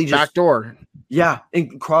 when Bailey just Back door. yeah,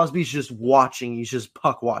 and Crosby's just watching. He's just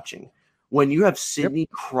puck watching. When you have Sidney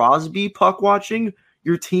Crosby puck watching,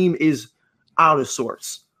 your team is out of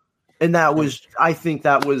sorts. And that was, I think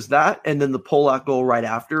that was that. And then the Polak goal right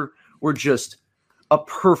after were just a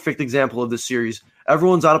perfect example of this series.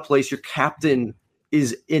 Everyone's out of place. Your captain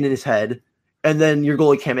is in his head, and then your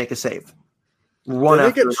goalie can't make a save. One Did they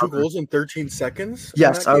after get 2 another. goals in 13 seconds? in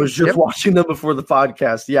Yes, that I game? was just watching them before the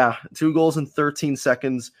podcast. Yeah, 2 goals in 13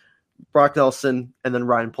 seconds. Brock Nelson and then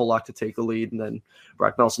Ryan Polak to take the lead, and then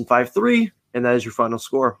Brock Nelson 5-3, and that is your final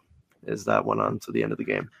score. As that went on to the end of the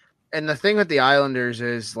game. And the thing with the Islanders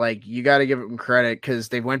is, like, you got to give them credit because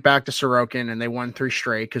they went back to Sorokin and they won 3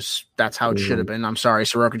 straight because that's how it should have been. I'm sorry,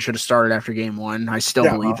 Sorokin should have started after Game 1. I still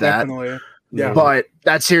Yeah, believe that. definitely. Yeah. But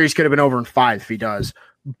that series could have been over in 5 if he does.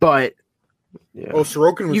 But Yeah, Oh,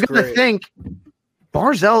 Sorokin was you got to great. think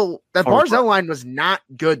Barzell Hard Barzell line was not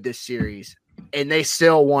good this series, and they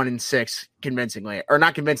still won in 6 convincingly, or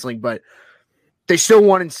not convincingly, but they still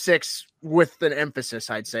won in 6 with an emphasis.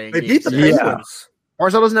 I'd say in They Game beat the 6. Yeah. Penguins.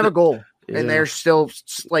 Barzell doesn't have a goal, Yeah. and they're still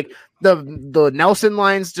like the Nelson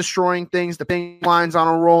line's destroying things, the Ping line's on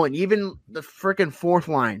a roll, and even the freaking 4th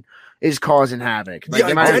line is causing havoc. Like, The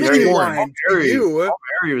they might have identity scored. line to Very- you.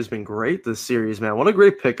 Barry has been great this series, man. What a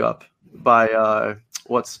great pickup by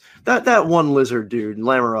what's that one lizard dude,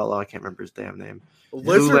 Lamorello. I can't remember his damn name.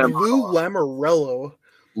 Lizard Lou Lou Lamorello.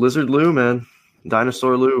 Lizard Lou, man.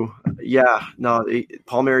 Dinosaur Lou. Yeah, no,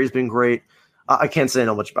 Paul Mary's been great. I can't say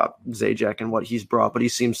no much about Zajac and what he's brought, but he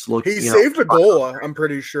seems to look. He you know, saved a goal, I'm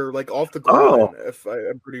pretty sure, like off the goal Oh. line,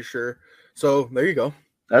 I'm pretty sure. So there you go.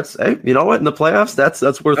 That's you know what, in the playoffs, that's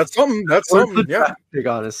worth something. That's worth something. the Yeah. pick,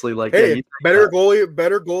 honestly. Like, Hey, you better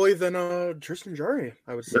goalie than Tristan Jarry,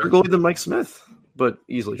 I would say. better goalie than Mike Smith, but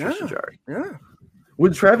easily Yeah. Tristan Jarry. Yeah.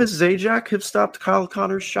 Would Travis Zajac have stopped Kyle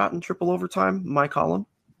Connor's shot in triple overtime? My column.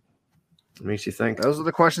 It makes you think. Those are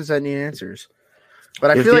the questions that need answers.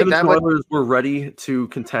 But I If feel the like that Edmonton would, Oilers were ready to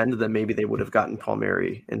contend, then maybe they would have gotten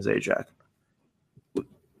Palmieri and Zajac.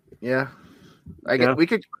 yeah. Yeah. We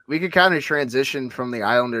could kind of transition from the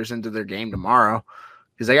Islanders into their game tomorrow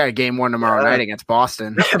because they got a game 1 tomorrow night against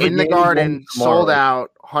Boston have a in the game Garden, 1 tomorrow. sold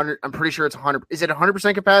out. 100. I'm pretty sure it's 100. Is it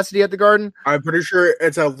 100% capacity at the Garden? I'm pretty sure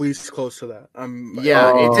it's at least close to that.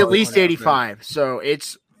 Yeah, Oh, it's at least 100%. 85. So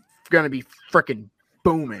it's gonna be freaking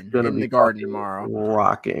booming in the Garden tomorrow.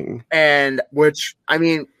 Rocking. And Which I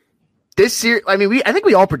mean, this series. I mean, I think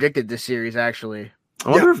we all predicted this series actually. I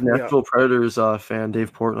wonder Yeah, if Nashville Predators fan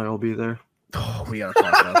Dave Portnoy will be there. Oh, we gotta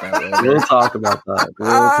talk about that later. We'll talk about that.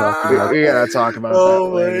 We gotta talk about Oh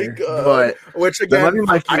that my later. God. But which That again might be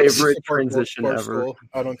my I favorite support transition ever. Barstool.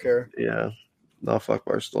 I don't care. Yeah. No, fuck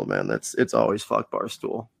Barstool, man. It's always fuck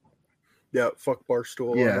Barstool. Yeah, fuck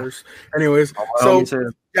Barstool. Yeah. Owners. Anyways, I so don't say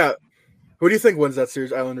yeah. Who do you think wins that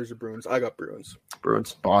series? Islanders or Bruins? I got Bruins.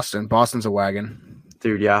 Bruins. Boston's a wagon.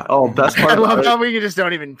 Dude, yeah. Oh, best part I love about how it. we just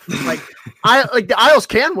don't even like. The Isles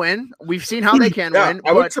can win. We've seen how they can Yeah, win.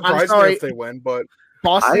 I would but I'm surprise me sorry, if they win, but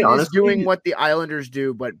Boston I is honestly- doing what the Islanders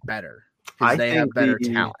do, but better because I they have think better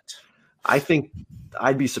the- talent. I think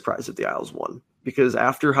I'd be surprised if the Isles won because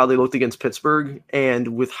after how they looked against Pittsburgh and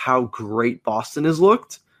with how great Boston has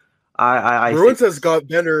looked, I Bruins think has got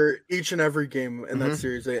better each and every game in that Mhm.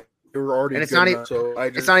 series. They were already And it's good not enough, so I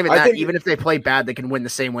just, It's not even I that. think- Even if they play bad, they can win the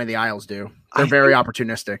same way the Isles do. I They're very think-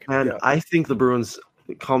 opportunistic. man, Yeah. I think the Bruins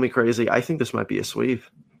call me crazy. I think this might be a sweep.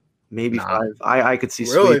 Maybe Nah. 5. I could see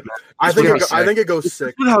Really? sweep. Man. I think gonna it, I think it goes Just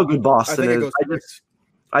 6. look at how good I Boston think it is. goes 6.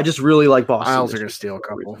 I just really like Boston. Isles this are gonna year. steal a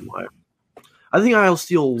couple. I think Isles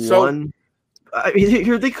steal So- 1. I mean,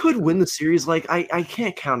 here they could win the series. Like I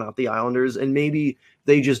can't count out the Islanders, and maybe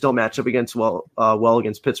they just don't match up against well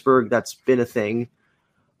against Pittsburgh. That's been a thing.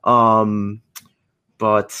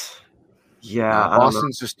 But yeah, I don't know.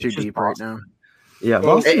 Boston's just too It's just deep right Boston. now. Yeah,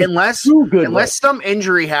 Well, Boston's Unless too good. unless some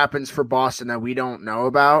injury happens for Boston that we don't know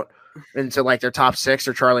about into like their top 6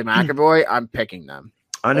 or Charlie McAvoy, I'm picking them.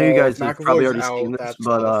 I know you guys have McAvoy's probably already out, seen this, that's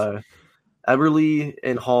but tough. Eberle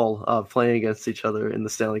and Hall playing against each other in the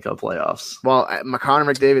Stanley Cup playoffs. Well,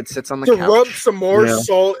 Connor McDavid sits on the To couch. rub some more Yeah.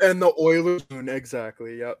 salt and the Oilers.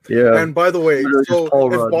 Exactly. Yep. Yeah, And by the way, Literally so just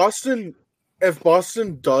Paul if Rudd.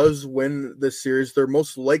 Boston does win this series, their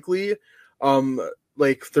most likely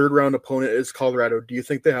like third round opponent is Colorado. Do you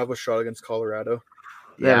think they have a shot against Colorado?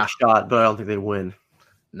 they have Yeah. a shot, but I don't think they win.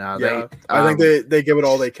 No, Yeah. they. I think they give it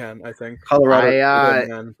all they can, I think. Colorado, I,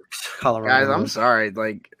 Man. Colorado. guys, I'm sorry.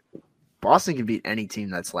 Like Boston can beat any team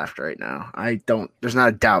that's left right now. There's not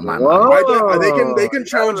a doubt in my Whoa. mind. They can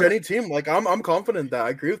challenge any team. Like I'm confident that I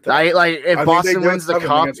agree with that. If I think Boston they wins do the it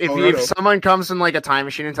cup, against if Colorado. someone comes in like a time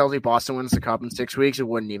machine and tells me Boston wins the cup in 6 weeks, it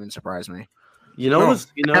wouldn't even surprise me. You know, No.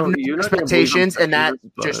 you I have know, no you're not gonna believe expectations, I'm and that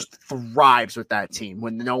saying this, just thrives with that team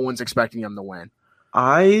when no one's expecting them to win.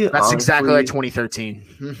 I That's exactly like honestly-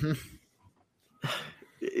 2013.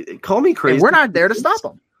 Call me crazy. And we're not there to stop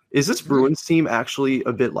them. Is this Bruins team actually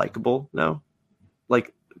a bit likable now?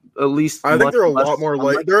 Like at least I think much they're a less lot more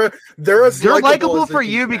unlike- like they're as They're likable as they for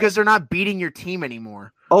can you get. because they're not beating your team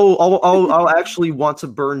anymore. Oh, I'll actually want to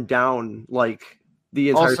burn down like the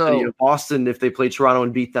entire Also- city of Boston if they play Toronto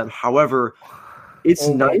and beat them. However, it's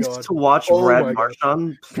Oh my nice God. to watch Oh Brad my God.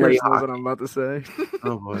 Marchand play hockey. I'm about to say.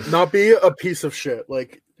 Oh boy. not be a piece of shit.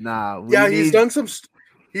 Like Nah, he's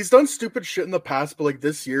done stupid shit in the past, but like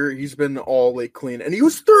this year he's been all like clean, and he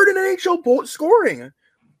was third in NHL scoring.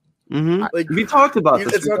 Mm-hmm. Like We talked about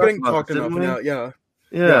this. it's We not talked getting about talked this, enough. didn't we? Yeah.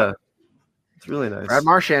 Yeah. It's really nice. Brad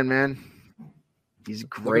Marchand, man. He's a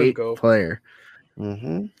great go. player.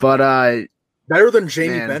 Mm-hmm. But Better than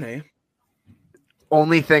Jamie Man. Benn.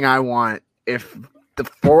 only thing I want if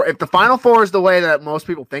the Final Four is the way that most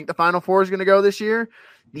people think the Final Four is going to go this year,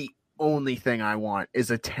 the only thing I want is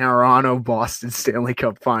a Toronto Boston Stanley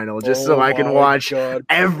Cup final, just so I can watch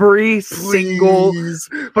every single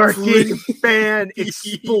fucking fan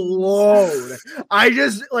explode. I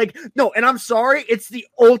just no, and I'm sorry, it's the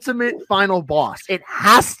ultimate final boss. It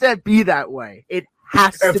has to be that way. It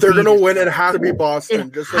has to. If they're be gonna this win, way. it has to be Boston.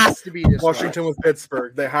 It Just has like to be this way. Washington with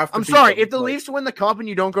Pittsburgh, they have to. I'm beat sorry, them. if the Like, Leafs win the cup and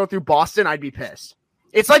you don't go through Boston, I'd be pissed.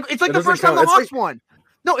 It's like the doesn't first time count. the It's Hawks won.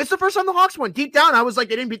 No, it's the first time the Hawks won. Deep down, I was like,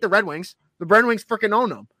 they didn't beat the Red Wings. The Red Wings freaking own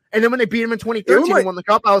them. And then when they beat them in 2013 Even and won the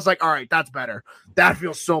cup, I was like, all right, that's better. That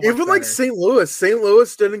feels so much even like better. St.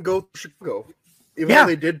 Louis didn't go to Chicago. Even though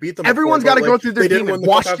they did beat them. Everyone's got to go through their demons.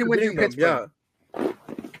 Washington went through them. Pittsburgh.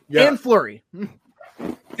 Yeah. And Fleury.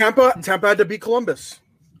 Tampa had to beat Columbus.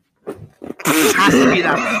 Has to be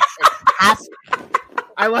that one.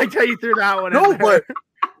 I liked how you threw that one. No, in there.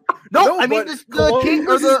 I mean the King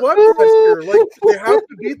or the like they have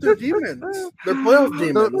to beat their demons. Their playoff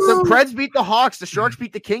demons. The Preds beat the Hawks. The Sharks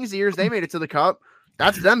beat the Kings the years they made it to the Cup.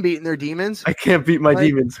 That's them beating their demons. I can't beat my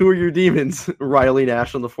demons. Who are your demons? Riley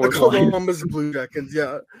Nash on the fourth line. Columbus Blue Jackets,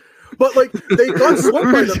 yeah. But like they got swept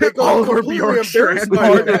by them. They got Oliver completely embarrassed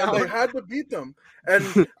by them, and they had to beat them.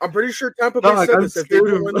 And I'm pretty sure Tampa Bay said this. If they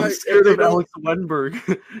don't win, Alex Wenberg.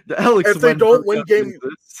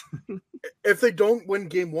 If they don't win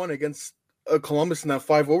game one against Columbus in that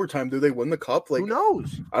 5 overtime, do they win the cup? Like who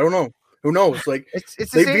knows? I don't know. Who knows? Like it's the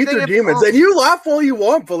they same beat thing their demons, and you laugh all you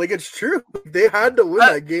want, but like it's true. They had to win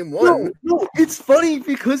that game one. No, it's funny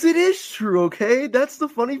because it is true. Okay, that's the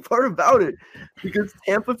funny part about it. Because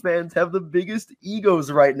Tampa fans have the biggest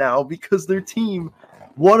egos right now because their team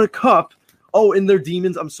won a cup. Oh, and their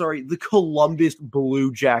demons. I'm sorry, the Columbus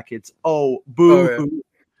Blue Jackets. Oh, boo!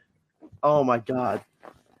 Oh my God.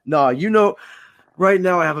 No, right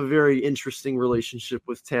now I have a very interesting relationship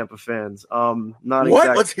with Tampa fans. Not what?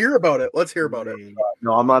 Exactly. Let's hear about it.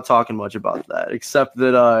 No, I'm not talking much about that, except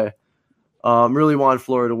that I really want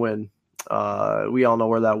Florida to win. We all know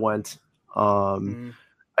where that went.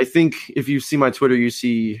 I think if you see my Twitter, you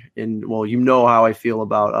know how I feel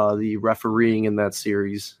about the refereeing in that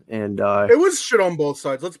series. And it was shit on both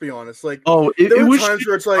sides. Let's be honest. Like, there were times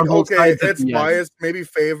where it's like, okay, it's biased, maybe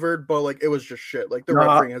favored, but like it was just shit. Like the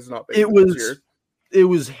refereeing has not been. It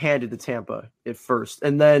was handed to Tampa at first,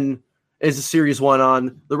 and then as the series went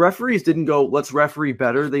on, the referees didn't go, "Let's referee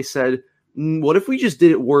better." They said, "What if we just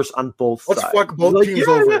did it worse on both sides? Let's fuck both teams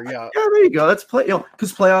over." Yeah, there you go. That's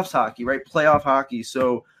because playoffs hockey, right? Playoff hockey,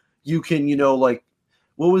 so you can, what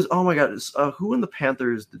was? Oh my God, who in the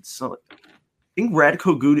Panthers did some? I think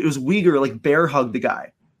Radko Gudas. It was Uyghur, like bear hugged the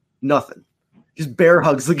guy. Nothing, just bear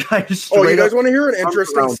hugs the guy. Oh, you guys want to hear an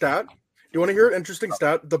interesting stat? You want to hear an interesting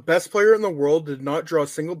stat? The best player in the world did not draw a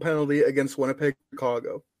single penalty against Winnipeg,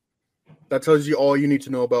 Chicago. That tells you all you need to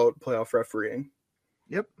know about playoff refereeing.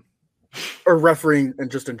 Yep. Or refereeing and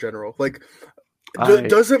just in general. Like,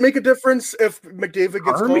 does it make a difference if McDavid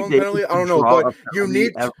gets called on penalty? I don't know, but you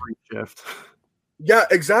need every shift. Yeah,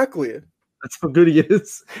 exactly. That's how good he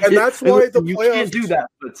is. And that's why the you playoffs can't do that,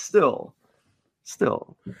 but still.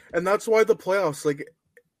 And that's why the playoffs,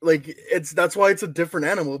 that's why it's a different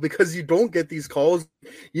animal, because you don't get these calls.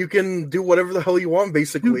 You can do whatever the hell you want,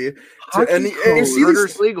 basically. And you see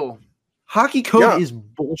this legal. Hockey code is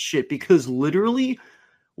bullshit because literally,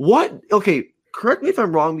 okay, correct me if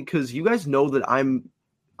I'm wrong, because you guys know that I'm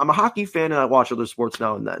a hockey fan and I watch other sports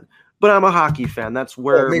now and then. But I'm a hockey fan. That's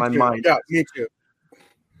where my mind. Yeah, me too.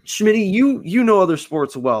 Schmitty, you know other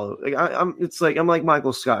sports well. Like I'm like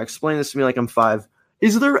Michael Scott. Explain this to me like I'm 5.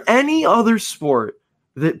 Is there any other sport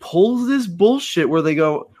that pulls this bullshit where they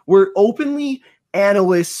go, we're openly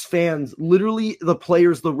analysts, fans, literally the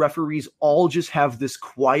players, the referees, all just have this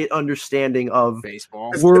quiet understanding of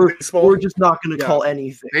baseball. We're just not going to call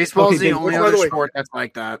anything. Baseball's the only other sport that's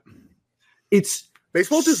like that.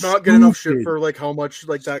 Baseball does not get enough shit for like how much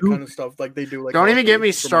like that kind of stuff like they do. Like, don't even get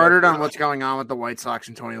me started on what's going on with the White Sox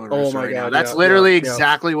and Tony La Russa. Oh my God, that's literally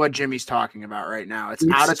exactly what Jimmy's talking about right now. It's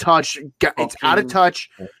out of touch. It's out of touch.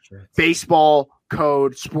 Baseball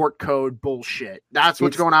code, sport code bullshit. That's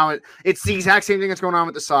what's going on with. It's the exact same thing that's going on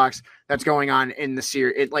with the Sox. That's going on in the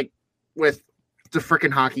series. It like with the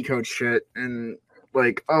freaking hockey code shit and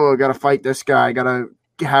like, oh, I gotta fight this guy. I gotta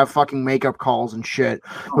have fucking makeup calls and shit,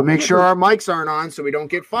 but make sure our mics aren't on so we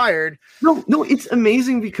don't get fired. No, it's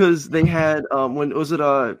amazing because they had when was it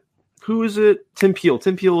who is it? Tim Peel.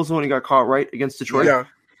 Tim Peel was the one who got caught right against Detroit. Yeah.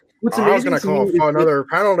 What's I was gonna call for another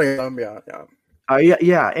penalty.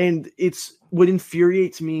 Yeah, and it's what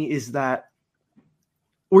infuriates me is that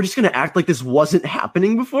we're just gonna act like this wasn't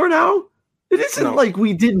happening before now. It isn't like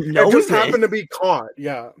we didn't know. It just happened to be caught.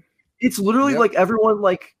 Yeah. It's literally like everyone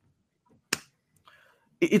like.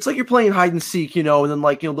 It's like you're playing hide and seek, and then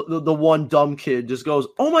the one dumb kid just goes,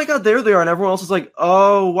 "Oh my God, there they are," and everyone else is like,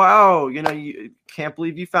 "Oh wow, you can't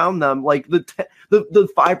believe you found them." Like the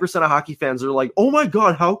 5% of hockey fans are like, "Oh my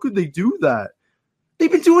God, how could they do that?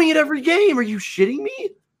 They've been doing it every game. Are you shitting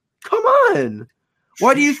me? Come on.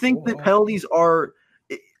 Why do you think that penalties are?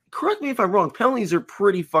 Correct me if I'm wrong. Penalties are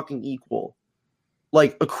pretty fucking equal,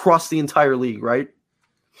 like across the entire league, right?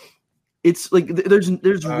 It's like there's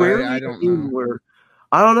rarely a game where.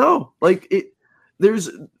 I don't know. Like there's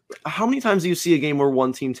how many times do you see a game where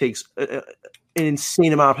one team takes an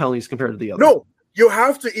insane amount of penalties compared to the other? You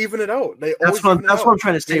have to even it out. That's what I'm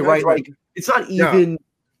trying to say, right? Like it's not even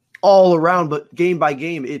all around, but game by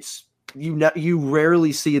game, it's you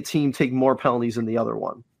rarely see a team take more penalties than the other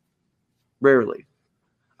one. Rarely.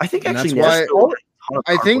 I think actually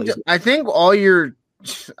I think all your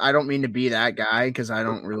I don't mean to be that guy because I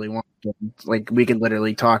don't really want to, like, we can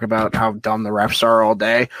literally talk about how dumb the refs are all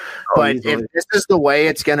day. But if this is the way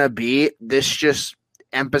it's going to be, this just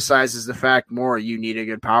emphasizes the fact more you need a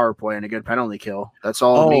good power play and a good penalty kill. That's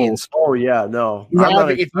all it means. Oh, yeah, no.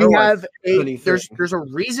 There's a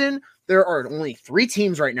reason there are only 3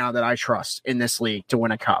 teams right now that I trust in this league to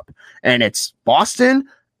win a cup. And it's Boston,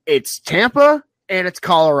 it's Tampa, and it's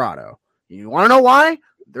Colorado. You want to know why?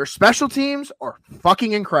 Their special teams are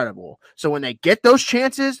fucking incredible. So when they get those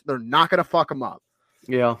chances, they're not going to fuck them up.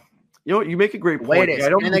 Yeah. You know what? You make a great point.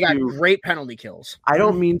 And they got great penalty kills. I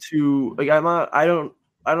don't mean to, like, I don't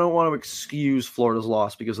want to excuse Florida's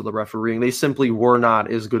loss because of the refereeing. They simply were not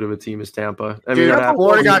as good of a team as Tampa.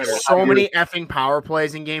 Florida got so many effing power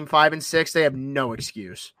plays in game 5 and 6. They have no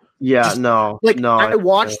excuse. Yeah, I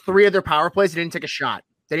watched 3 of their power plays. They didn't take a shot.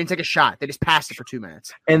 They just passed it for 2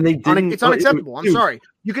 minutes. And they didn't. It's unacceptable. I'm sorry.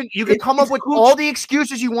 You can come up with all the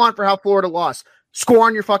excuses you want for how Florida lost. Score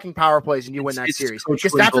on your fucking power plays and you win that series.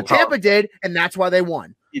 Because that's what Tampa did, and that's why they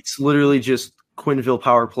won. It's literally just Quenneville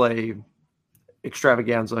power play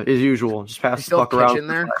extravaganza as usual. Just pass the fuck around. In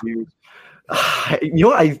there?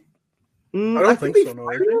 I don't think so.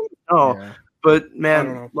 No, but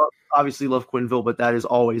man, obviously love Quenneville, but that has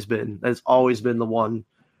always been the one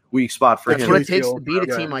weak spot for him. That's what it takes to beat a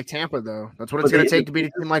team like Tampa, though. That's what it's going to take to beat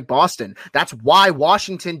a team like Boston. That's why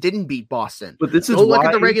Washington didn't beat Boston. But this is why, look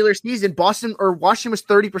at the regular season. Washington was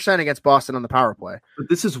 30% against Boston on the power play. But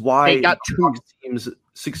this is why two teams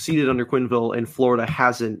succeeded under Quenneville and Florida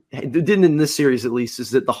hasn't. Didn't in this series at least.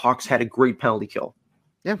 Is that the Hawks had a great penalty kill.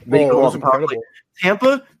 Yeah, it was incredible.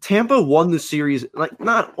 Tampa won the series, like,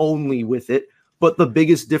 not only with it, but the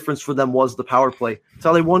biggest difference for them was the power play. That's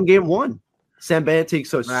how they won game 1. Sam Bennett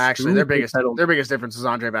takes actually their biggest difference is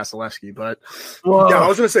Andre Vasilevsky, but I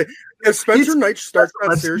was gonna say if Spencer Knight starts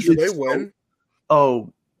that series, do they win?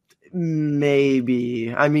 Oh,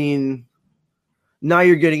 maybe. I mean, now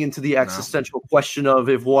you're getting into the existential question of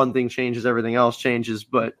if one thing changes, everything else changes.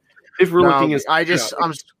 But if we're looking at,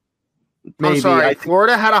 I'm sorry.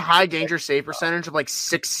 Florida had a high danger save percentage of like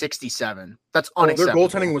 667. That's unacceptable.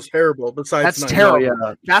 Their goaltending was terrible. Besides, that's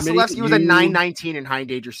terrible. Vasilevsky was a 919 in high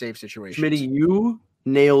danger save situation. Schmitty, you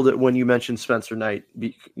nailed it when you mentioned Spencer Knight.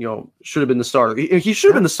 Should have been the starter. He should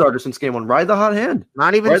have been the starter since game 1. Ride the hot hand.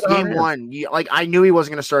 Not even game 1. I knew he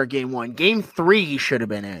wasn't going to start game 1. Game 3, he should have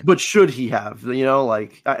been in. But should he have?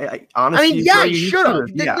 I honestly, he should have.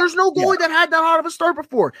 There's no goalie that had that hot of a start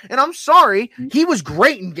before. And I'm sorry, he was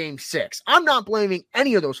great in game 6. I'm not blaming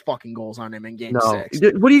any of those fucking goals on him in game 6.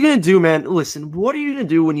 What are you going to do, man? Listen, what are you going to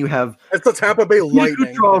do when you have it's the Tampa Bay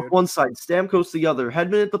Lightning off one side, Stamkos the other,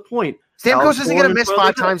 Hedman at the point? Stamkos isn't going to miss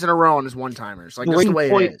 5 times in a row on his one-timers. Like, that's the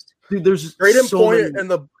way it is. Dude, there's Braden Point in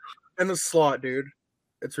the slot, dude.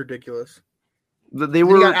 It's ridiculous. They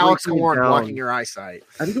were got Alex Horn blocking your eyesight.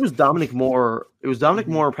 I think it was Dominic Moore. It was Dominic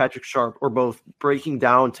Moore or Patrick Sharp, or both, breaking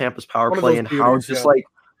down Tampa's power play and how it's just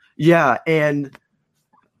and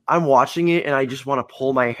I'm watching it and I just want to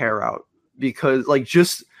pull my hair out because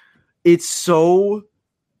it's so.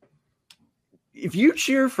 If you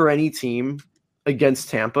cheer for any team against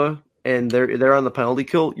Tampa and they're on the penalty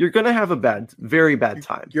kill, you're gonna have a very bad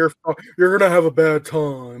time. You're gonna have a bad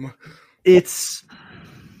time. It's,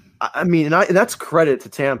 I mean, and that's credit to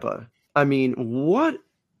Tampa. I mean, what?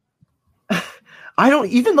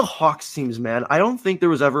 Even the Hawks teams, man. I don't think there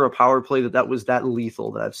was ever a power play that was that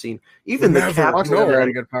lethal that I've seen. Even the Caps never had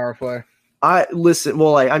a good power play.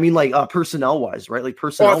 Personnel wise, right? Like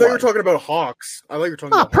personnel. I thought you were talking about Hawks. I thought you were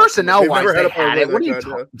talking about personnel wise. They had it. What are you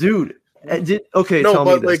talking, dude? Tell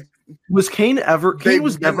me this. Was Kane ever? Kane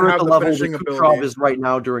was never at the level that Kucherov is right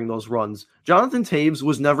now during those runs. Jonathan Taves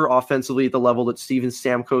was never offensively at the level that Steven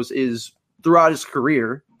Stamkos is throughout his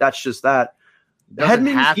career. That's just that. Doesn't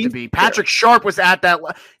have to be. Patrick Sharp was at that.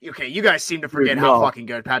 Okay, you guys seem to forget how fucking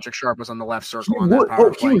good Patrick Sharp was on the left circle on that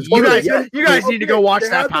power play. You guys need to go watch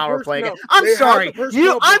that power play again. I'm sorry.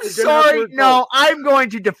 I'm sorry. No, I'm going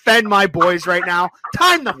to defend my boys right now.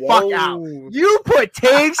 Time the fuck out. You put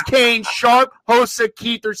Taves, Kane, Sharp, Hossa,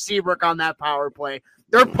 Keith, or Seabrook on that power play.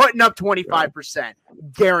 They're putting up 25%.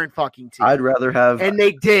 Guaranteed fucking team. I'd rather have. And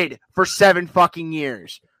they did for 7 fucking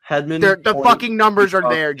years. Hedman, the fucking numbers are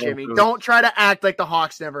there, Jimmy. Don't try to act like the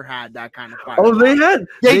Hawks never had that kind of fire. Oh, they had.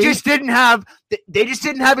 They just didn't have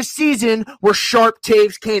a season where Sharp,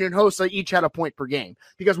 Taves, Kane, and Hossa each had a point per game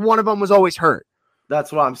because one of them was always hurt.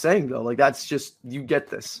 That's what I'm saying, though. Like, that's just, you get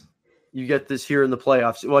this. You get this here in the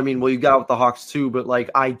playoffs. Well, I mean, you got with the Hawks too, but like,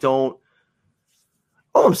 all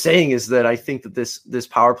I'm saying is that I think that this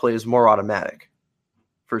power play is more automatic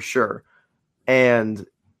for sure. And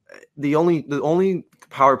the only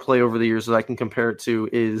power play over the years that I can compare it to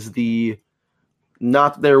is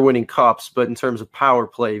not that they're winning cups, but in terms of power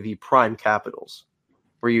play, the prime Capitals,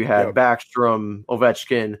 where you had Backstrom,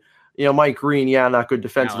 Ovechkin, Mike Green, not good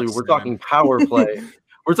defensively. We're talking power play.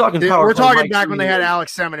 We're talking power play. We're talking Mike back Green, when they had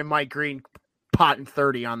Alex Semin and Mike Green potting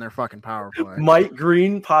 30 on their fucking power play. Mike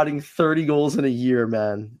Green potting 30 goals in a year,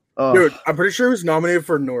 man. Ugh. Dude, I'm pretty sure he was nominated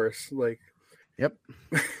for Norris. Like, yep.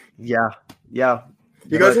 Yeah.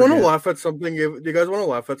 You guys want to laugh at something? Do you guys want to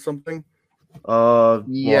laugh at something?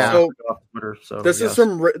 Yeah. So, Twitter,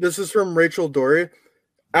 this is from Rachel Dory.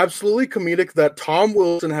 Absolutely comedic that Tom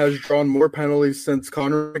Wilson has drawn more penalties than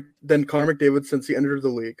Connor McDavid since he entered the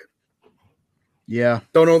league. Yeah.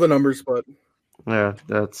 Don't know the numbers, but yeah,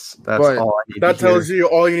 that's all I need. That tells you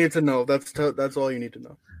all you need to know. That's all you need to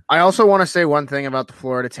know. I also want to say one thing about the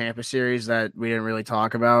Florida Tampa series that we didn't really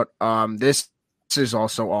talk about. This is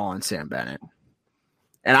also all on Sam Bennett.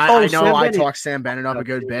 And I know I talked Sam Bennett up a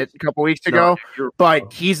good bit a couple weeks ago,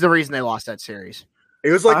 but he's the reason they lost that series. It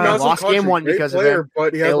was like lost game one because of him.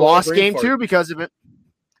 But they lost game two because of it.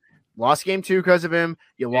 Lost game two because of him.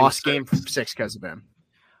 You lost game 6 because of him.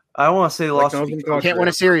 I don't want to say lost. You can't win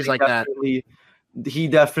a series like that. He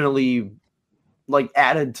definitely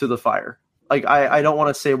added to the fire. Like I don't want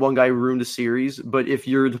to say one guy ruined a series, but if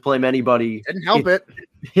you're to blame anybody, didn't help it.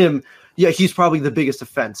 Him, he's probably the biggest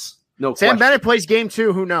offense. No, Sam Bennett plays game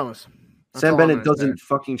 2. Who knows? Sam Bennett doesn't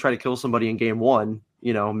fucking try to kill somebody in game 1.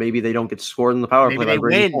 Maybe they don't get scored in the power play. Maybe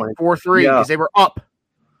they win 4-3 because they were up.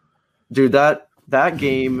 Dude, that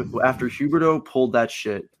game after Huberdeau pulled that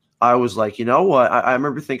shit, I was like, you know what? I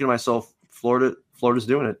remember thinking to myself, Florida's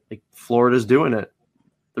doing it. Like Florida's doing it.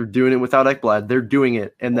 They're doing it without Ekblad. They're doing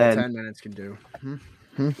it, and all then 10 minutes can do.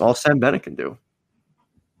 All Sam Bennett can do.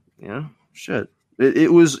 Yeah, shit.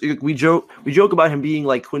 It was we joke about him being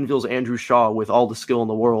like Quenneville's Andrew Shaw with all the skill in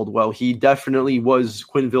the world. Well, he definitely was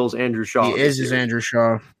Quenneville's Andrew Shaw. He is his Andrew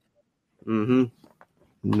Shaw. Mm-hmm.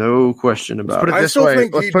 No question about it. Let's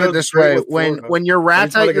put it this way. When your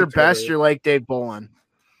rat's at your best, you're like Dave Bolin.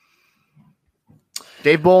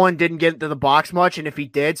 Dave Bolin didn't get into the box much, and if he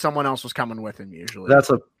did, someone else was coming with him usually. That's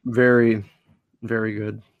a very, very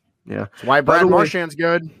good. Yeah. That's why Brad Marchand's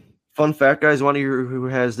good. Fun fact, guys, want to hear who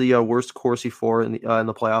has the worst Corsi for in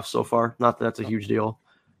the playoffs so far? Not that that's a huge deal.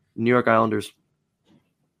 New York Islanders.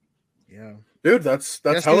 Yeah. Dude, that's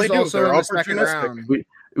how they do. They're opportunistic.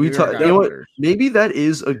 We talk, you know what? Maybe that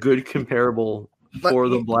is a good comparable for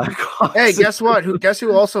the Blackhawks. Hey, guess what? Guess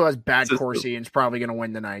who also has bad Corsi and is probably going to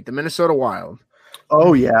win tonight? The Minnesota Wild.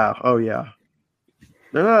 Oh yeah.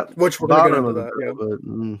 They're not which we're going to get into that. Yeah. But,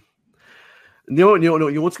 no.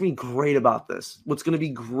 What's going to be great about this? What's going to be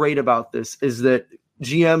great about this is that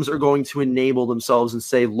GMs are going to enable themselves and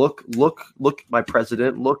say, look, my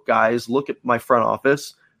president, look, guys, look at my front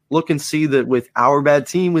office, look and see that with our bad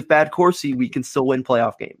team, with bad Corsi, we can still win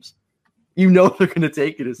playoff games. They're going to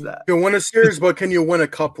take it as that. You can win a series, but can you win a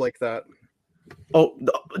cup like that? Oh,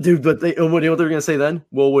 dude, but you know what they're going to say then?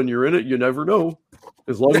 Well, when you're in it, you never know.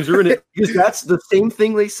 As long as you're in it. Because that's the same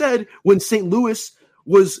thing they said when St. Louis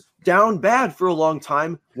was down bad for a long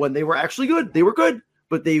time when they were actually good. They were good,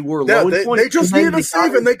 but they were low in points. They just needed a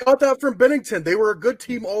save, and they got that from Binnington. They were a good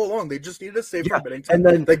team all along. They just needed a save from Binnington. And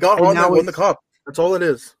then they got on and won the cup. That's all it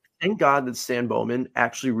is. Thank God that Stan Bowman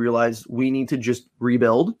actually realized we need to just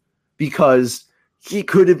rebuild, because he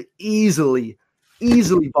could have easily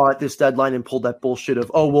bought this deadline and pulled that bullshit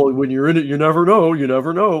of, oh, well, when you're in it, you never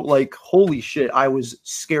know. Like, holy shit, I was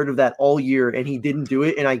scared of that all year, and he didn't do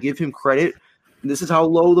it, and I give him credit. And this is how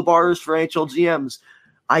low the bar is for NHL GMs.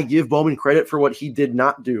 I give Bowman credit for what he did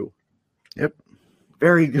not do. Yep.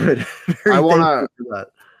 Very good. I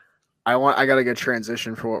got a good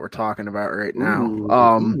transition for what we're talking about right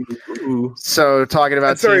now. So talking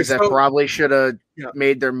about teams that probably should have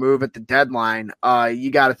made their move at the deadline, you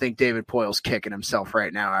got to think David Poyle's kicking himself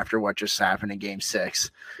right now after what just happened in Game 6.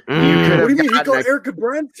 What do you mean? He got Eric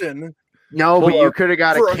Branson. No, but you could have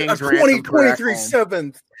got a Kings ransom 2023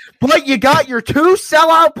 7th. But you got your 2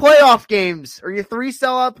 sellout playoff games, or your 3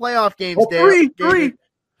 sellout playoff games. Three.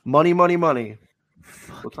 Money.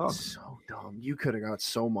 What's up? So dumb. You could have got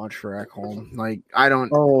so much for Ekholm. Like, I don't.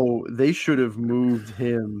 Oh, they should have moved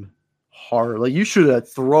him hard. Like, you should have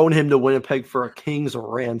thrown him to Winnipeg for a King's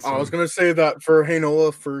ransom. I was gonna say that for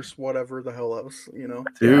Heinola first, whatever the hell else,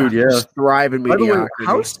 Dude, yeah. Just thriving mediocrity.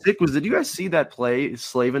 How sick was it? Did you guys see that play,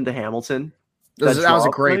 Slavin to Hamilton? That was a draw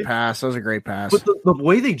great play. pass. That was a great pass. But the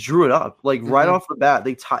way they drew it up, like right off the bat,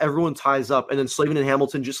 everyone ties up, and then Slavin and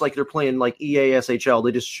Hamilton, just like they're playing like EASHL,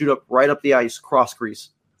 they just shoot up right up the ice, cross crease.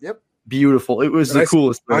 Yep. Beautiful. It was the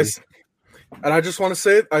coolest thing. And I just want to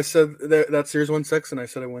say it. I said that series won 6, and I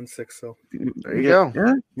said I won 6. So there you go.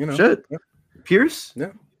 Yeah, you know, shit. Yeah. Pierce.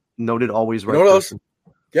 Yeah. Noted always right. You know what else?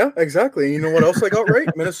 Yeah, exactly. You know what else I got right?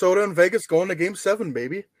 Minnesota and Vegas going to Game 7,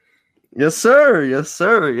 baby. Yes, sir. Yes,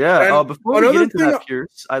 sir. Yeah. And before we get into that,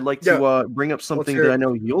 Pierce, I'd like to bring up something that I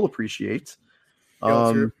know you'll appreciate.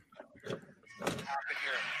 Jacob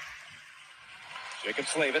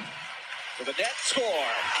Slavin for the net score,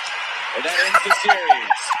 and that ends the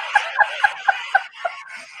series.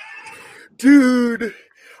 Dude,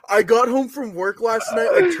 I got home from work last night.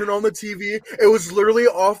 I turned on the TV. It was literally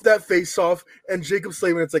off that face-off, and Jacob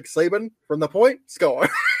Slavin. It's like Slavin from the point. Let's go.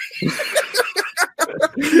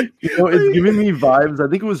 It's giving me vibes. I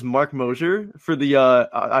think it was Mark Mosier for the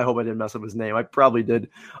I hope I didn't mess up his name. I probably did.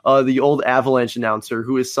 The old Avalanche announcer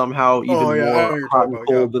who is somehow even more hot and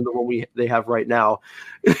cold than the one they have right now.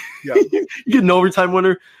 Yeah. You get an overtime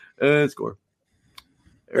winner and score.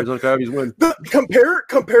 Arizona Coyotes win. Compare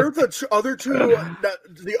the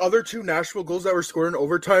other two Nashville goals that were scored in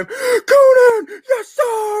overtime. Coonan, yes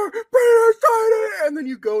sir, Brandon Steiner, and then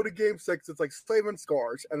you go to Game 6. It's like Slavin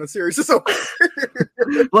scores, and the series is over.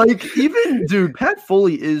 Like even dude, Pat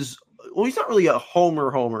Foley is. Well, he's not really a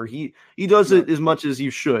homer. He does it as much as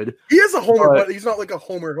you should. He is a homer, but he's not like a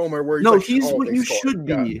homer where he's like, he's what you should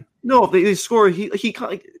be. Yeah. No, if they score, he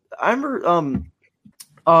I remember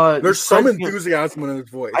there's some enthusiasm in his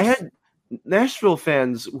voice. I had Nashville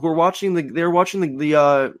fans who were watching they're watching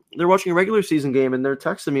a regular season game, and they're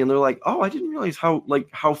texting me and they're like, "Oh, I didn't realize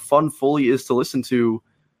how fun Foley is to listen to,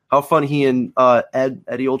 how fun he and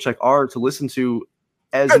Eddie Olczyk are to listen to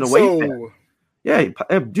as an away fan." Yeah,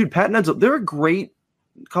 dude, Pat and Edzo, they're a great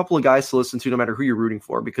couple of guys to listen to no matter who you're rooting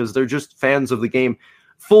for because they're just fans of the game.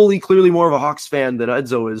 Foley clearly more of a Hawks fan than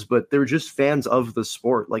Edzo is, but they're just fans of the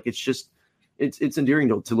sport. Like it's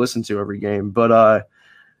endearing to listen to every game. But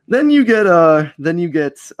then you get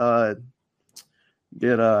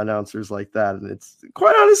announcers like that, and it's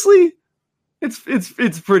quite honestly,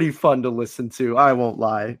 it's pretty fun to listen to. I won't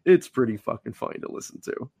lie, it's pretty fucking funny to listen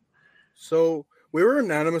to. So we were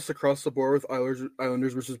unanimous across the board with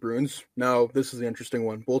Islanders versus Bruins. Now this is the interesting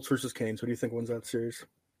one: Bolts versus Canes. Who do you think wins that series?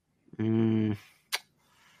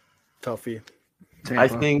 Toughie.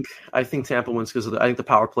 Tampa. I think Tampa wins because I think the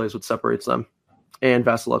power play is what separates them and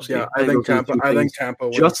Vasilevsky. Yeah, I think Tampa wins.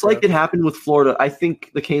 Just like it happened with Florida, I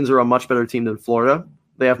think the Canes are a much better team than Florida.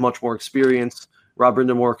 They have much more experience. Rob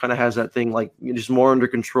Brindamore kind of has that thing like just more under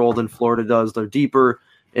control than Florida does. They're deeper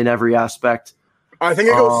in every aspect. I think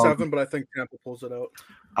it goes 7, but I think Tampa pulls it out.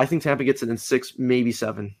 I think Tampa gets it in 6, maybe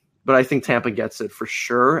 7. But I think Tampa gets it for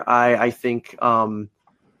sure. I think something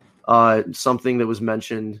that was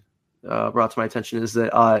mentioned, brought to my attention, is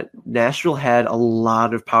that Nashville had a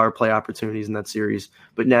lot of power play opportunities in that series,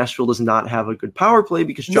 but Nashville does not have a good power play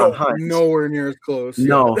because John Hines. Nowhere near as close.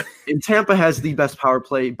 No. And Tampa has the best power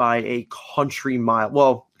play by a country mile.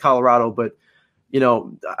 Well, Colorado, but,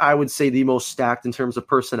 I would say the most stacked in terms of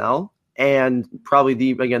personnel. And probably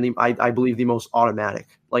I believe the most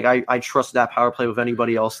automatic. Like I trust that power play with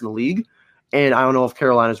anybody else in the league, and I don't know if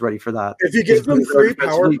Carolina's ready for that. If you give them 3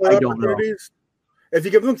 power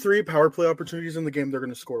play opportunities, in the game, they're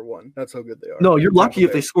going to score 1. That's how good they are. No, you're lucky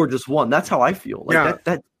if they score just 1. That's how I feel. Like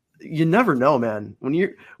that you never know, man. When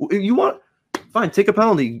you want, fine, take a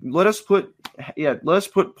penalty. Let us put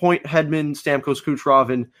Point, Hedman, Stamkos,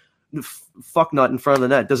 Kucherov, and fucknut in front of the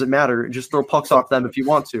net. Doesn't matter. Just throw pucks off them if you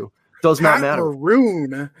want to. Does not matter.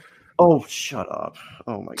 Maroon. Oh, shut up.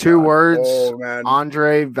 Oh, my God. 2 words, man.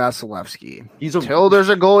 Andrei Vasilevsky. Till there's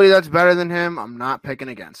a goalie that's better than him, I'm not picking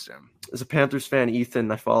against him. As a Panthers fan,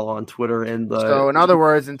 Ethan, I follow on Twitter. So, in other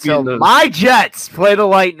words, until my Jets play the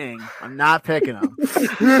Lightning, I'm not picking them.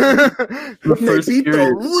 The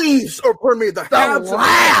Leafs, or pardon me, the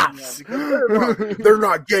Habs. They're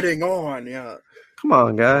not getting on, yeah. Come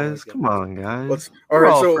on, guys. We're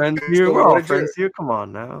all friends here. Come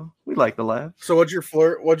on now. We like to laugh. So what'd your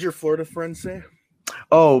Florida friends say?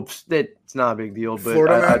 Oh, it's not a big deal, but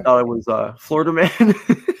I thought it was Florida man.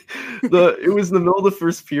 It was in the middle of the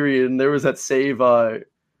first period, and there was that save.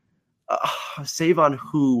 Save on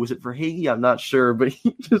who? Was it for Hagee? I'm not sure, but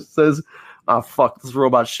he just says, fuck, this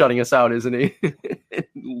robot's shutting us out, isn't he? And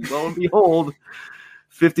lo and behold,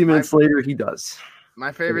 50 minutes later, he does.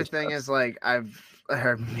 My favorite thing is me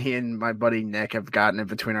and my buddy Nick have gotten it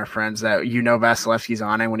between our friends that Vasilevsky's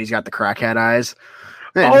on it when he's got the crackhead eyes.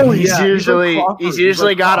 And he's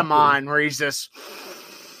usually got him on where he's just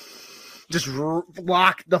just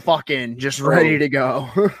locked the fuck in, just ready to go.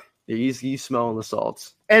 He's smelling the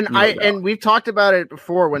salts. And and we've talked about it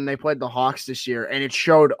before when they played the Hawks this year, and it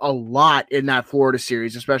showed a lot in that Florida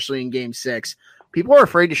series, especially in Game 6. People are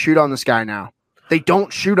afraid to shoot on this guy now. They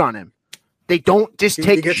don't shoot on him. They don't just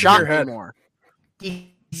take a shot anymore.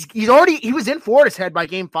 He was in Florida's head by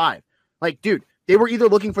Game 5. Like, dude, they were either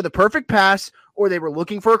looking for the perfect pass, or they were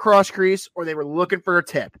looking for a cross crease, or they were looking for a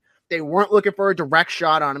tip. They weren't looking for a direct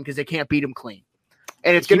shot on him because they can't beat him clean.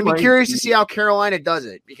 And it's going to be curious to see how Carolina does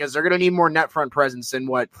it, because they're going to need more net front presence than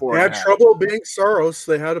what Florida had. Trouble being Saros.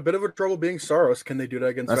 They had a bit of a trouble being Saros. Can they do that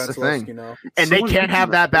against Vasilevsky now? And they can't have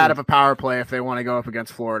that bad of a power play if they want to go up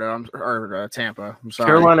against Florida or Tampa. I'm sorry.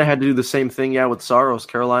 Carolina had to do the same thing, with Saros.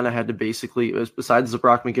 Carolina had to basically, besides the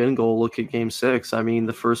Brock McGinn goal, look at Game 6. I mean,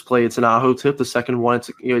 the first play, it's an Aho tip. The second one,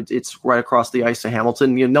 it's right across the ice to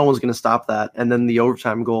Hamilton. No one's going to stop that. And then the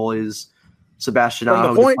overtime goal is Sebastian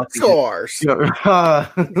Aho. The point scores. It's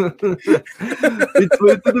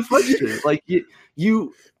the deflection. Like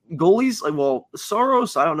you goalies. Like, well,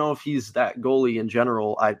 Saros. I don't know if he's that goalie in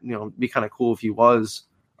general. It'd be kind of cool if he was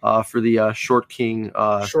for the Short King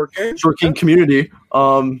community.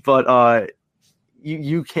 But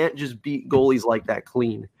you can't just beat goalies like that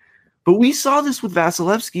clean. But we saw this with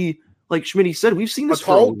Vasilevsky. Like Schmitty said, we've seen this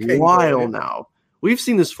for a while now. We've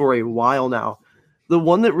seen this for a while now. The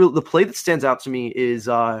one that the play that stands out to me is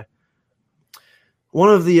one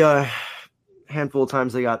of the handful of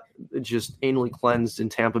times they got just anally cleansed in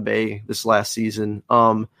Tampa Bay this last season.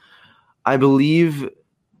 I believe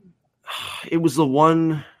it was the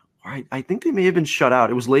one. I think they may have been shut out.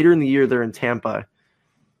 It was later in the year. They're in Tampa,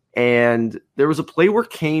 and there was a play where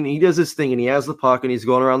Kane, he does this thing and he has the puck and he's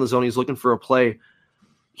going around the zone. He's looking for a play.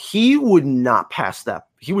 He would not pass that.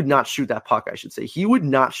 He would not shoot that puck, I should say. He would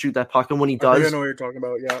not shoot that puck. And when he does, I know what you're talking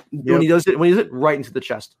about. Yeah. When he does it, right into the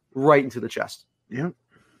chest. Yeah.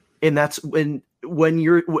 And that's when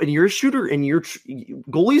you're a shooter and your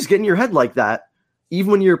goalies get in your head like that,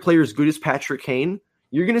 even when you're a player as good as Patrick Kane,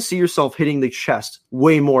 you're going to see yourself hitting the chest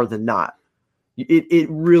way more than not. It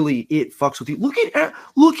really fucks with you. Look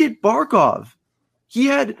at Barkov.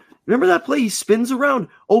 Remember that play? He spins around,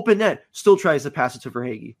 open net, still tries to pass it to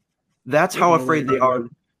Verhaeghe. That's how afraid they are.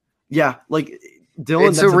 Yeah, like Dylan,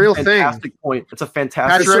 it's a real fantastic point. It's a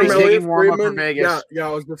fantastic taking warm up for Vegas. Yeah, I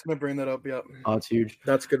was just going to bring that up. Yeah. Oh, it's huge.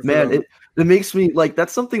 That's good. Man, it makes me like,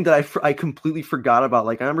 that's something that I completely forgot about.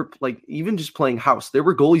 Like, I remember, like, even just playing house, there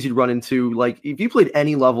were goalies you'd run into. Like, if you played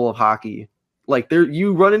any level of hockey, like,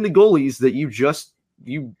 you run into goalies that you just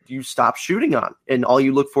you stop shooting on, and all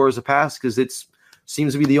you look for is a pass because it's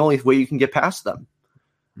seems to be the only way you can get past them.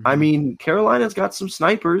 Mm-hmm. I mean, Carolina's got some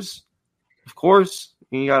snipers, of course.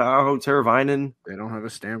 You got Aho, Teravainen. They don't have a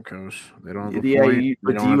Stamkos. They don't have a point.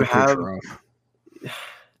 But do you have?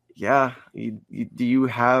 Yeah, do you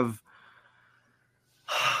have?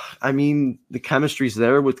 I mean, the chemistry's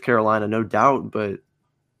there with Carolina, no doubt, but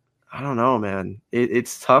I don't know, man.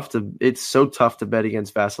 It's tough to. It's so tough to bet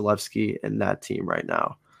against Vasilevsky and that team right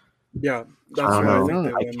now. Yeah, that's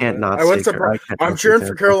right. I can't not. I'm cheering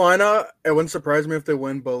for Carolina. It wouldn't surprise me if they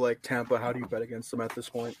win, but like Tampa, how do you bet against them at this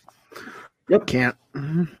point? Yep, can't.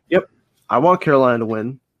 Mm-hmm. Yep, I want Carolina to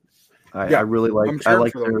win. I really like. I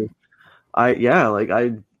like their.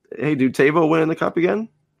 Hey, dude, Tavo winning the cup again?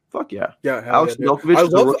 Fuck yeah. Yeah, Alex Milkovich,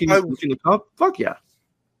 the rookie looking the cup. Fuck yeah.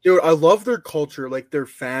 Dude, I love their culture, like their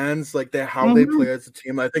fans, like how they play as a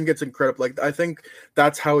team. I think it's incredible. Like I think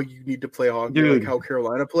that's how you need to play hockey, dude. Like how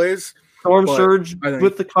Carolina plays. Storm Surge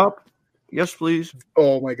with the cup. Yes, please.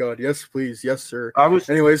 Oh my God, yes, please, yes, sir.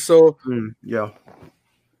 Anyway, so yeah.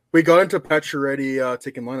 We got into Pacioretty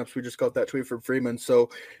taking lineups. We just got that tweet from Freeman. So,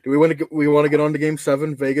 do we want to get on to Game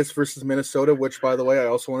 7, Vegas versus Minnesota? Which, by the way, I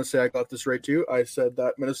also want to say I got this right too. I said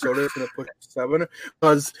that Minnesota is going to push 7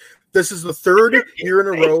 because this is the third year in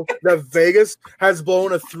a row that Vegas has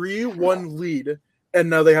blown a 3-1 lead, and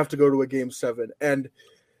now they have to go to a Game 7. And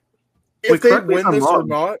if they win this or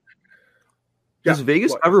not, has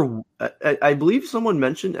Vegas ever? I believe someone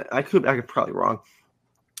mentioned. I could probably wrong.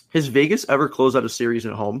 Has Vegas ever closed out a series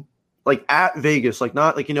at home? Like at Vegas, like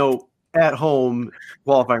not like, at home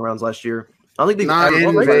qualifying rounds last year. I don't think they've not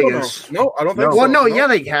in Vegas. No, I don't think so. Well, no, yeah,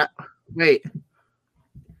 they have. Wait.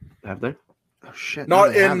 Have they? Oh, shit.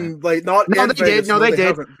 Not in Vegas. Did. No, they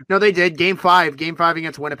did. No, they did. Game 5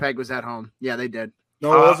 against Winnipeg was at home. Yeah, they did.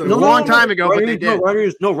 No, it wasn't. A long time ago, but they did.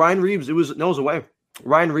 Ryan Reeves. It was away.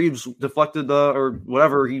 Ryan Reeves deflected or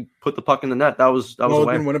whatever. He put the puck in the net. That was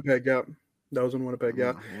away. In Winnipeg, yeah. That was in Winnipeg,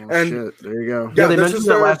 yeah. Shit. There you go. Yeah, they mentioned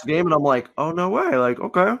that last game, and I'm like, oh, no way. Like,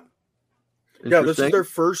 okay. Yeah, this is their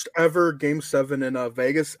first ever Game 7 in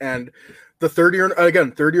Vegas, and the third year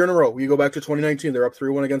in a row. You go back to 2019, they're up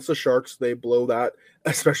 3-1 against the Sharks. They blow that,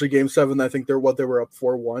 especially Game 7. I think they were up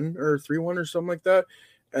 4-1 or 3-1 or something like that,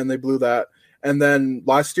 and they blew that. And then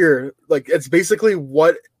last year, like it's basically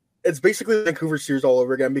Vancouver series all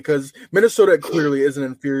over again, because Minnesota clearly is an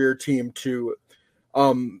inferior team to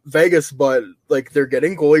Vegas, but like they're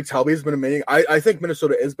getting goalie. Talby's been amazing. I think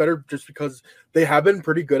Minnesota is better just because they have been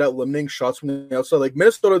pretty good at limiting shots from the outside. Like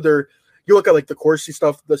Minnesota, you look at like the Corsi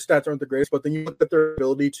stuff, the stats aren't the greatest, but then you look at their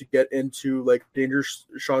ability to get into like dangerous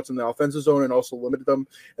shots in the offensive zone and also limit them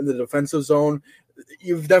in the defensive zone.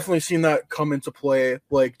 You've definitely seen that come into play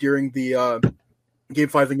like during the Game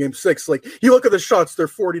 5 and Game 6. Like you look at the shots, they're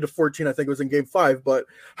 40-14, I think it was in Game 5, but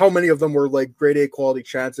how many of them were like grade A quality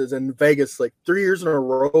chances? And Vegas, like 3 years in a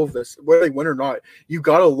row of this, whether they win or not, you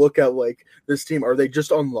got to look at like this team. Are they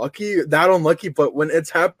just unlucky? That unlucky, but when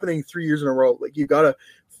it's happening 3 years in a row, like you got to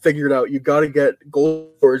figure it out. You got to get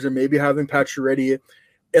goal scorers, and maybe having Pacioretty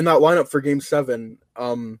in that lineup for Game 7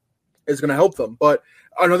 is going to help them. But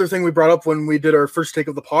another thing we brought up when we did our first take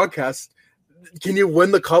of the podcast, can you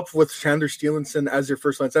win the cup with Chandler Stevenson as your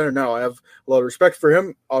first line center? Now, I have a lot of respect for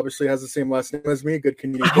him. Obviously, has the same last name as me. Good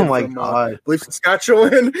Canadian. Oh my from, God! I believe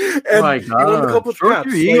Saskatchewan. And oh my God! He won the cup with Stroke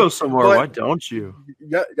Caps. your ego somewhere. Why don't you?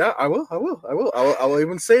 Yeah, I will. I'll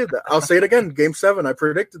even say that. I'll say it again. Game 7, I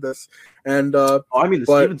predicted this, and the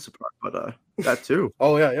Stevenson part, but that too.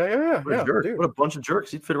 Oh yeah. What a bunch of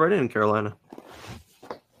jerks! He'd fit right in Carolina.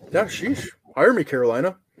 Yeah, sheesh. Hire me,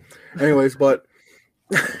 Carolina. Anyways, but.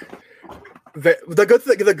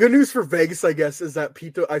 The good news for Vegas, I guess, is that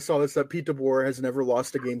Pete DeBoer has never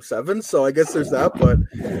lost a Game 7, so I guess there's that. But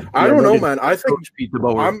I don't know, man. I think Pete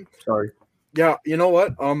DeBoer. Sorry. Yeah, you know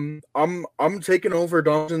what? I'm taking over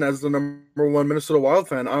Donaldson as the number one Minnesota Wild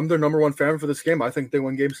fan. I'm their number one fan for this game. I think they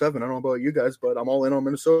win Game 7. I don't know about you guys, but I'm all in on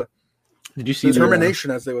Minnesota. Did you see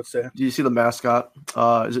determination, as they would say? Did you see the mascot?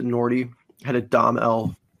 Is it Nordy? Had a Dom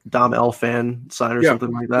L fan sign or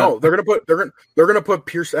something like that. No, they're gonna put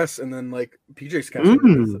Pierce S and then like PJ's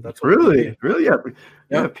cast. That's really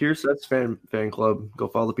yeah. Pierce S fan club. Go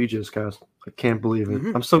follow the PJ's cast. I can't believe it.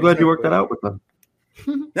 I'm so glad you worked that out with them.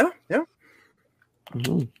 Yeah.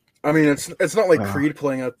 Mm-hmm. I mean, it's not like Creed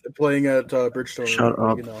playing at Bridgestone. Shut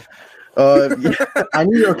up. You know. I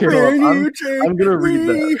need I'm gonna read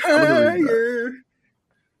that.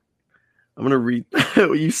 I'm gonna read.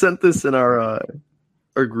 You sent this in our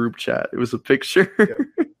group chat. It was a picture. Yeah.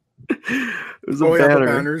 It was a banner. The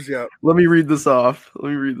banners, yeah. Let me read this off. They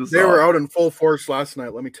were out in full force last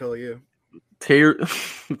night, let me tell you.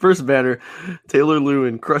 First banner, Taylor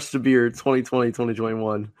Lewin crushed a beer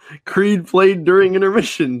 2020-2021. Creed played during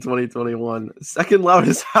intermission 2021. Second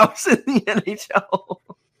loudest house in the NHL.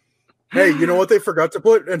 Hey, you know what they forgot to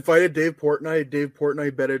put? Invited Dave Portnoy. Dave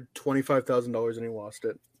Portnoy betted $25,000 and he lost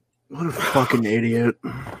it. What a fucking idiot.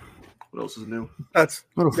 What else is new? That's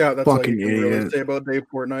fucking idiot. Really say about Dave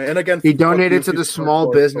Portnoy. And again, he donated to the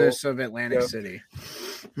small business of Atlantic City.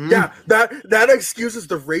 Yeah, that excuses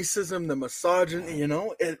the racism, the misogyny. You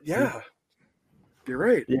know, you're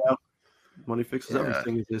right. Yeah, money fixes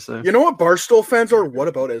everything, as they say. You know what Barstool fans are? What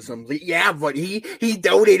about ism? Yeah, but he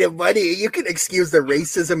donated money. You can excuse the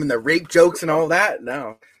racism and the rape jokes and all that.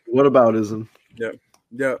 No. What about ism? Yeah.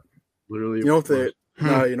 Literally. You know what they?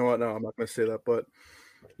 No, you know what? No, I'm not going to say that. But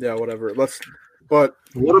yeah, whatever. But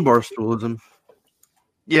what a Barstoolism.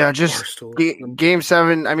 Yeah, just Game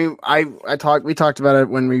 7. I mean, we talked about it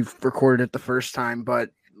when we recorded it the first time, but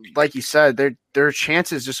like you said, their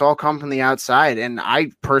chances just all come from the outside, and I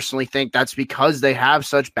personally think that's because they have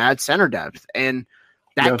such bad center depth, and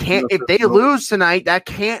that if they lose tonight, that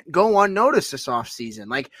can't go unnoticed this offseason.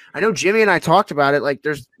 Like, I know Jimmy and I talked about it, like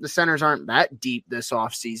the centers aren't that deep this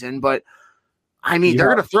offseason, but I mean, they're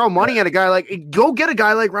going to throw money at a guy go get a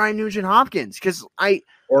guy like Ryan Nugent-Hopkins, because I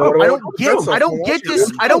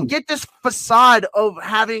don't get this facade of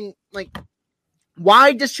having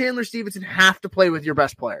why does Chandler Stevenson have to play with your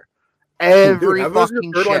best player every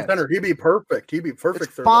fucking shift? He'd be perfect.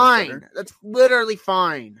 It's fine. That's literally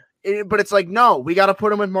fine. But it's like, no, we got to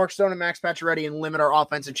put him with Mark Stone and Max Pacioretty and limit our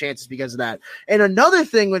offensive chances because of that. And another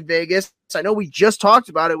thing with Vegas, I know we just talked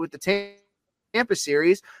about it with the Tampa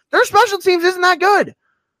series, their special teams isn't that good.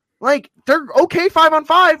 Like, they're okay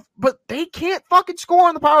 5-on-5, but they can't fucking score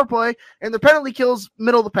on the power play, and their penalty kills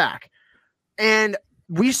middle of the pack. And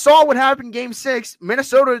we saw what happened in Game 6.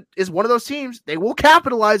 Minnesota is one of those teams. They will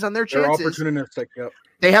capitalize on their chances. They're opportunistic, yep.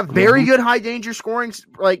 They have very good high danger scoring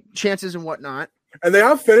chances and whatnot. And they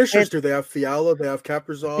have finishers too. They have Fiala. They have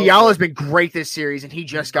Kaprizov. Fiala's been great this series, and he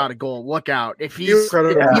just got a goal. Look out! He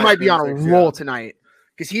might be on a roll tonight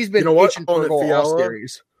because he's been itching for a goal all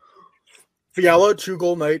series. Fiala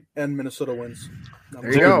 2-goal night and Minnesota wins.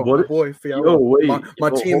 There you go. What? Boy, Fiala. Yo, wait. My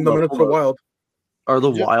team, the Minnesota Wild. Are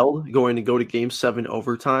the Wild going to go to Game 7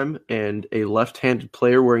 overtime, and a left-handed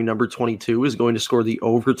player wearing number 22 is going to score the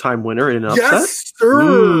overtime winner in an upset? Yes,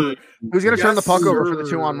 sir. Who's going to turn the puck over for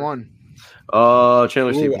sir. the 2-on-1?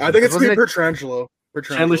 Chandler Ooh, Stevenson. I think it's Wasn't going to it- be Pietrangelo.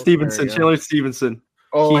 Chandler Stevenson. Chandler Stevenson.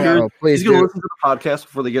 Oh, He yeah. heard- please He's going to do. listen to the podcast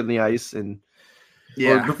before they get in the ice, and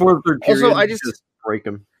Yeah. or before the third period. Also, I just- break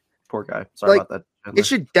him. Poor guy. Sorry Like, about that. Chandler. It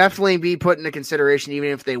should definitely be put into consideration, even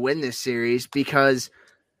if they win this series, because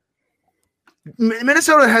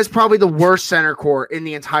Minnesota has probably the worst center core in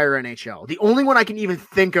the entire NHL. The only one I can even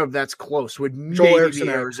think of that's close would maybe Eriksson.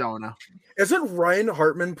 be Arizona. Isn't Ryan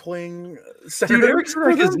Hartman playing center? Dude, Eric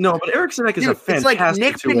Sinek is but Eric Sinek is Dude, a fantastic it's like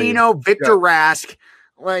Nick two-way. Bonino, Victor Rask,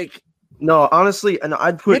 like No, honestly, and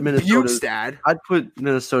I'd put Nick Minnesota's Bukestad. I'd put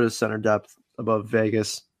Minnesota's center depth above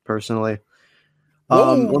Vegas personally.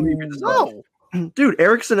 Whoa. Let me No, dude,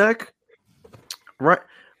 Eric Sinek, right?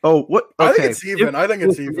 Oh, what? Okay. I think it's even. I think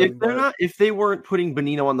it's even. If they're but- not, if they weren't putting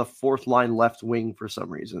Bonino on the fourth line left wing for some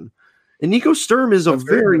reason, and Nico Sturm is a That's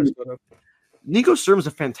very very Minnesota. Nico Sturm is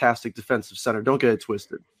a fantastic defensive center. Don't get it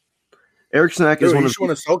twisted. Eric Sinek Dude, is one he of should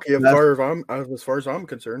win a Selke as far as I'm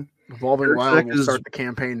concerned. Evolving Eric Wild Sinek will is- start the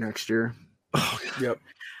campaign next year. Yep.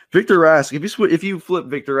 Victor Rask. If you flip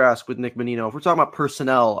Victor Rask with Nick Bonino, if we're talking about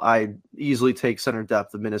personnel, I easily take center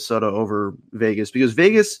depth of Minnesota over Vegas because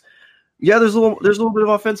Vegas, yeah, there's a little bit of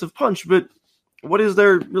offensive punch, but what is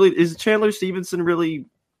there really? Is Chandler Stevenson really?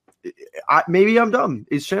 Maybe I'm dumb.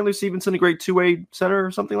 Is Chandler Stevenson a great two-way center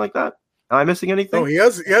or something like that? Am I missing anything? No, he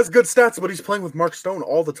has good stats, but he's playing with Mark Stone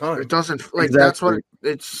all the time. It doesn't like that's what Exactly.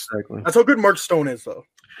 it's. Exactly. That's how good Mark Stone is, though.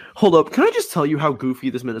 Hold up. Can I just tell you how goofy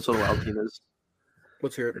this Minnesota Wild team is?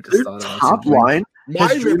 Let's hear it. Just Their thought about top something. line My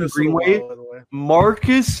has Jordan Minnesota Greenway. Wild, by the way.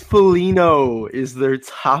 Marcus Foligno is their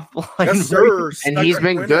top line. Yes, sir. And he's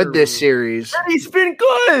been Second good this winner. series. And he's been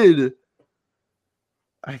good.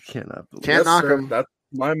 I cannot believe Can't Yes, knock sir. him. That's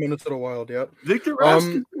my Minnesota Wild. Yep. Victor Rask has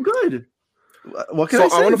been good. What can So I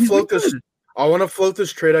say? I want to He's been float this. good. I want to float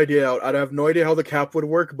this trade idea out. I have no idea how the cap would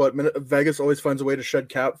work, but Vegas always finds a way to shed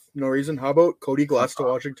cap for no reason. How about Cody Glass to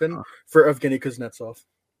Washington for Evgeny Kuznetsov?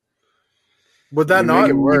 Would that You not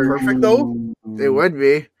make be it work. perfect though? It would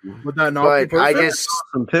be, Would that not be but perfect? I guess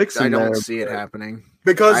Some picks I in don't there. see it happening.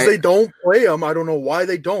 because I- they don't play him. I don't know why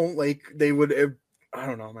they don't. Like they would. I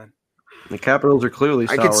don't know, man. The Capitals are clearly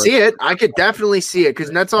I sour. could see it. I could definitely see it because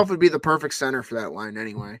Netsov would be the perfect center for that line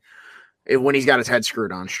anyway. When he's got his head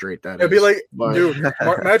screwed on straight, that It'd be is. like, But- dude,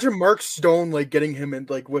 imagine Mark Stone like getting him in,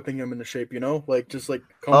 like whipping him into shape. You know, like just like,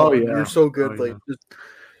 come Oh, on, yeah. you're so good. Oh, like, yeah. just,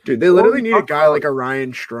 Dude, they literally Well, need a guy like a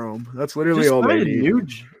Ryan Strome. That's literally Just all they sign need.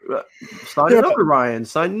 Nuge. Sign Yeah, it up for Ryan.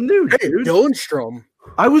 Sign Nuge, hey, dude. Dylan Strome.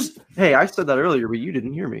 I said that earlier, but you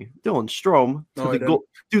didn't hear me. Dylan Strome. No, to I the didn't. goal.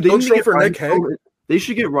 Dude, they Dylan need to Strome get for Ryan Nick Hague? Strome. They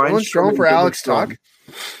should get Ryan Dylan Strome for and Dylan Alex Strome. Tuck?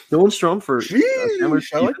 Dylan Strome for Chandler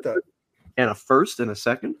Jeez, I like that, and a first and a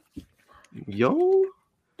second. Yo.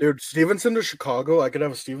 dude. Stevenson to Chicago. I could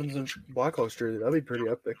have a Stevenson Blackhawks jersey. That'd be pretty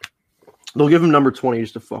epic. They'll give him number 20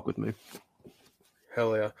 just to fuck with me.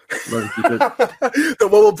 Hell yeah. Let him keep it. Then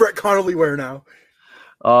what will Brett Connolly wear now?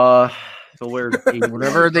 He'll wear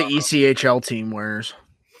Whatever the E ECHL team wears.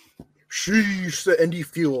 Sheesh, the Indy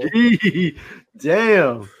Fuel.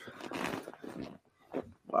 Damn.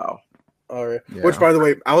 Wow. All right. Yeah. Which, by the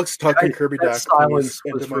way, Alex Tuck and Kirby That Dack silence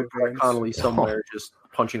into was my for Brett brains. Connolly somewhere just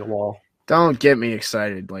punching a wall. Don't get me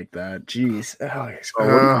excited like that. Jeez. Alex, Oh, what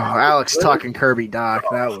do you- Alex Tuck and Kirby Doc.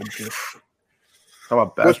 That would just. How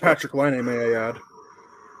about With basketball? Patrick Laine, may I add?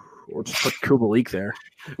 Or just put Kubalik there.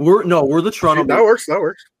 We're the Toronto That works. That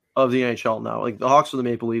works. of the NHL now. Like the Hawks are the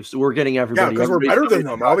Maple Leafs. We're getting Yeah, everybody. because we're better than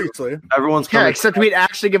them, Everybody's- obviously. Everyone's Yeah, coming. except we'd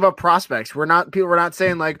actually give up prospects. We're not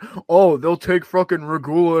saying like, oh, they'll take fucking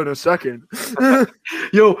Regula in a second.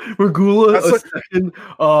 Yo, Regula, That's a like- second.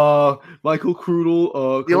 Michael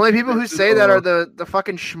Krudel. The only people who say that are the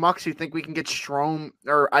fucking schmucks who think we can get Strome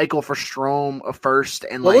or Eichel for Strome a first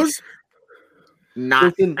and What like was not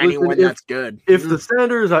Listen, anyone if- that's good. If the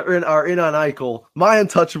Senators are in on Eichel, my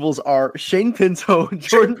untouchables are Shane Pinto,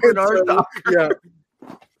 Jordan Bernard, yeah.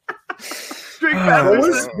 Drake What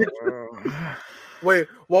Patterson. was wait?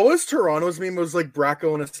 What was Toronto's meme? It was like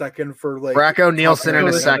Bracco in a second for like Bracco Nielsen in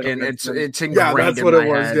a Yeah, second. It's yeah, ingrained that's what in it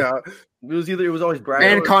my was. head. Yeah, It was always Brad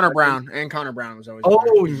And Connor Brown. And Connor Brown was always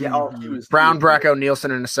Oh there. yeah, he was Brown, Bracco,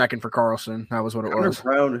 Nielsen in a second for Carlson. That was what it Connor was.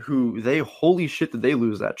 Brown, who they holy shit did they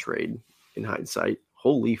lose that trade in hindsight?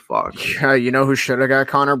 Holy fuck! Yeah, you know who should have got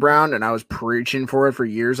Connor Brown? And I was preaching for it for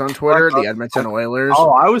years on Twitter. The Edmonton Oilers.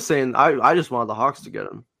 Oh, I was saying I just wanted the Hawks to get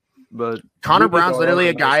him, but Connor You did Brown's all literally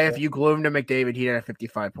a that guy. nice If you glue him to McDavid, he'd have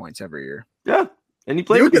 55 points every year. Yeah, and he He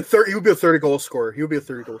played. would get 30. He would be a 30-goal scorer. He would be a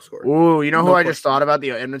 30-goal scorer. Ooh, you know who No I question. just thought about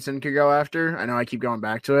the Edmonton could go after? I know I keep going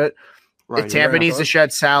back to it. Right, If Tampa yeah. needs to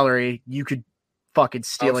shed salary, you could fucking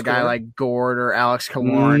steal Alex a guy Killorn? like Gord or Alex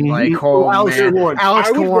Killorn. Mhm. Like, oh, Alex man. Killorn. Alex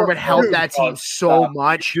I would Killorn want- would help dude, that team so stop.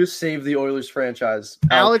 much. Just save the Oilers franchise.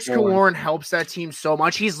 Alex Killorn helps that team so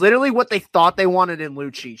much. He's literally what they thought they wanted in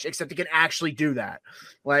Lucic, except he can actually do that.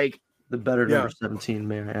 Like, the better Yeah. number 17,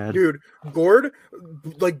 may I add. Dude, Gord,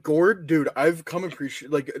 dude, I've come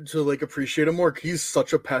appreciate him more. He's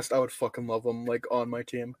such a pest. I would fucking love him on my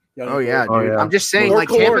team. oh yeah, dude. Oh, yeah. I'm just saying, Or like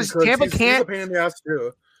Killorn, 'cause Tampa he's a can't. pain in the ass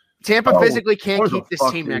too. Tampa Oh, physically can't what the keep this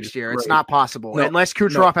fuck, team dude? next year. It's Right. not possible No, unless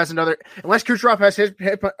Kucherov has his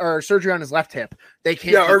hip or surgery on his left hip. They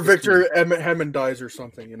can't. Yeah, or keep this team. Victor Hedman dies or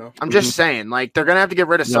something. You know. I'm just saying, like they're gonna have to get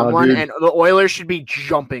rid of No, someone, dude. and the Oilers should be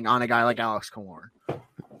jumping on a guy like Alex Killorn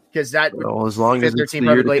because that would Well, as long fit as their it's team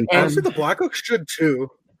the year to perfectly. And contend. Honestly, the Blackhawks should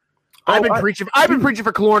too. I've been I- preaching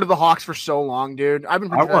for Killorn to the Hawks for so long, dude. I've been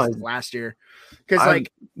preaching for that want- since last year because I'm-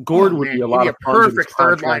 like Gord oh, would man, be a he'd lot be of a fun, but his perfect third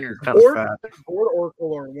contract liner. is kind of Or fat. Gord or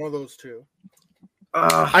Killorn, one of those two.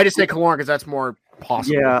 I just say Killorn because that's more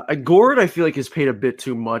possible. Yeah, Gord, I feel like is paid a bit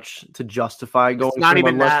too much to justify going. It's not for him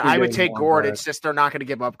even unless that. you're I would getting take one Gord. back. It's just they're not going to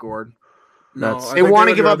give up Gord. That's- I They think want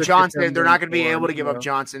to would give up rather Johnson. kick They're him not than going to be Killorn, able to give up yeah.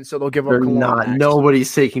 Johnson, so they'll give up They're Killorn not. next.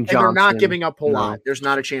 Nobody's taking And Johnson. they're not giving up Palat. No. There's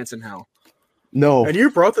not a chance in hell. No. And you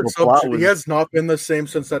brought this Well, up. Palat was- He has not been the same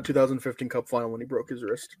since that 2015 Cup final when he broke his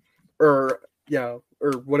wrist, or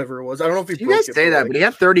whatever it was. I don't know if he. You broke guys it, say but, that, like- but he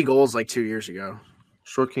had 30 goals like 2 years ago.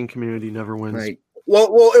 Short King community never wins. Like, Well,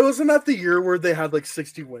 it wasn't that the year where they had like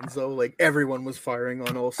 60 wins though. Like everyone was firing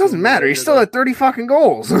on all. doesn't matter. He still had 30 fucking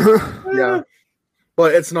goals. Yeah,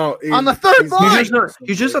 but it's not On the third he's- line!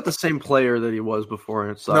 He's just not the same player that he was before,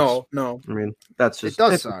 and it sucks. No. I mean that's just It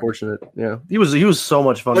does it's suck. unfortunate. Yeah, he was so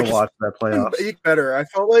much fun Like, to watch that playoffs. He better. I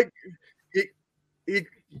felt like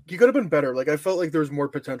he could have been better. Like I felt like there was more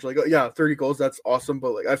potential. Like 30 goals, that's awesome.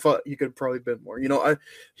 But like I thought he could have probably been more. You know,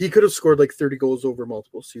 he could have scored like 30 goals over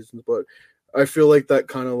multiple seasons. But I feel like that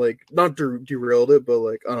kind of like not derailed it, but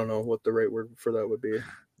like I don't know what the right word for that would be.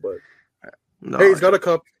 But No, hey, he's got a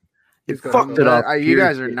cup. he He's got a fucked cup. it up. You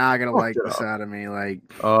guys are He not going to fucked like it this up. out of me. Like,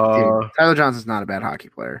 Uh, dude, Tyler Johnson's not a bad hockey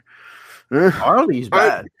player. I don't think he's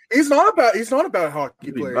bad. He's not a bad hockey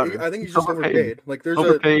He'd be player. better. I think he's just Overpaid. overpaid. Like there's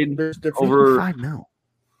Overpaid there's different. over. 5 mil.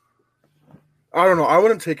 I don't know. I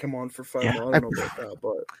wouldn't take him on for 5 Yeah, mil. I don't know about that,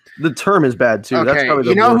 but The term is bad too. That's Okay, probably the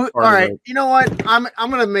you know who? worst All part of right, it. you know what? I'm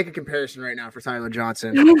gonna make a comparison right now for Tyler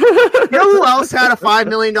Johnson. You know who else had a $5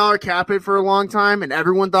 million cap hit for a long time, and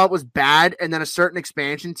everyone thought was bad, and then a certain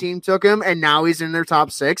expansion team took him, and now he's in their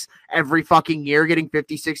top 6 every fucking year, getting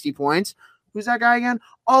 50, 60 points. Who's that guy again?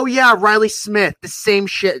 Oh yeah, Riley Smith. The same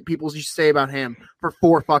shit people used to say about him for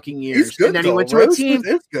 4 fucking years. he's good. And then he though. went to a Riley team.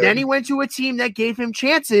 Smith is good. Then he went to a team that gave him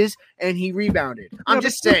chances, and he rebounded. I'm but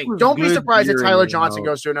just this saying, was don't be good surprised that year in Tyler and Johnson out.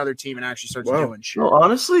 goes to another team and actually starts Wow. doing shit. No,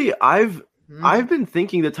 honestly, I've Mhm. been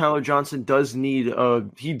thinking that Tyler Johnson does need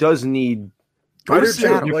he does need Go I to do too.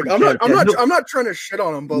 Seattle. Like Yeah, I'm not trying to shit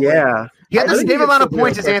on him, but like, yeah. He had I the think same he amount of should be a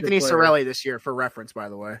points as effective Anthony player. Cirelli this year, for reference, by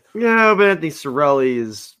the way. Yeah, but Anthony Cirelli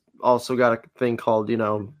is also got a thing called,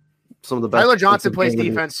 some of the best. Tyler Johnson plays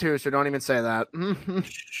defensive defense too, so don't even say that.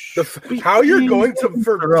 how you're going to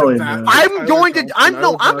Really, bat man. for I'm Tyler going to. Johnson, I'm I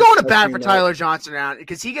no. was I'm not going to bat expecting for that. Tyler Johnson now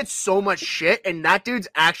because he gets so much shit, and that dude's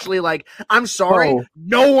actually like. I'm sorry, Oh,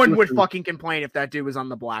 no one would listen. fucking complain if that dude was on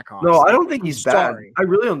the Blackhawks. No, I don't think he's I'm bad. sorry. I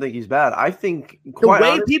really don't think he's bad. I think The quite way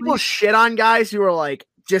honestly, people shit on guys who are like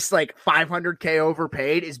just like 500K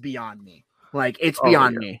overpaid is beyond me. Like it's Oh,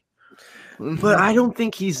 beyond yeah. me. but I don't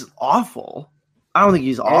think he's awful. I don't think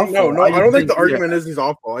he's awful. No, I just don't think the yeah, argument is he's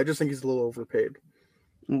awful. I just think he's a little overpaid.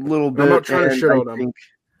 a little bit. not trying to and shit on him.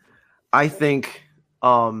 I think,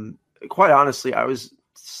 quite honestly, I was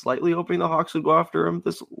slightly hoping the Hawks would go after him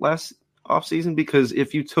this last offseason because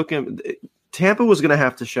if you took him, Tampa was going to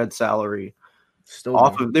have to shed salary Still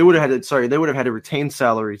off of. They would have had to retain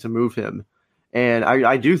salary to move him, and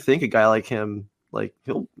I do think a guy like him, like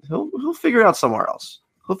he'll figure it out somewhere else.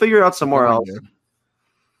 He'll figure it out somewhere else.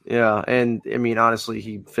 Yeah, and I mean honestly,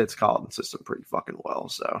 he fits Colton's system pretty fucking well,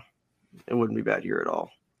 so it wouldn't be bad here at all.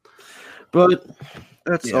 But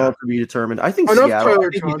that's all to be determined. I think Enough Seattle. Tyler I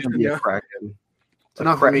think he's Johnson, gonna be yeah. a Kraken. It's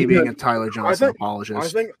enough for me being a Tyler Johnson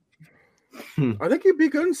apologist. I think he'd be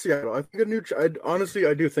good in Seattle. I think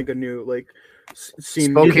I do think a new like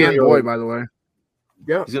scene. Spokane boy, by the way.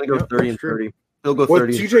 Yeah, He's gonna go 30 that's and true. 30. He'll go With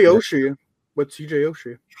 30. and TJ 30. Oshie. With TJ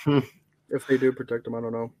Oshie. Hmm. If they do protect him, I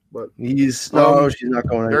don't know. But She's not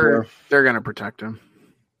going anywhere They're gonna protect him.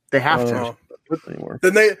 They have to. know. anymore.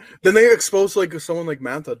 Then they expose like someone like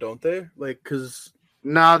Mantha, don't they? Like because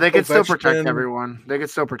No, they can still protect Ovechkin. everyone. They can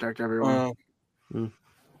still protect everyone.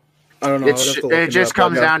 I don't know. It just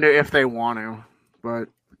comes down to if they want to, but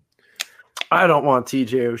I don't want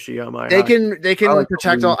TJ Oshie on my. they can I like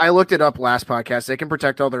protect the all. I looked it up last podcast. They can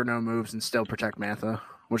protect all their no moves and still protect Mantha,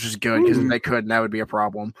 which is good because if they couldn't, that would be a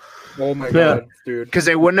problem. Oh my god, dude! Because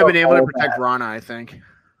they wouldn't have been able to protect Rana, I think.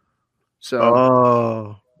 So,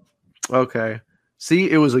 Oh, okay. See,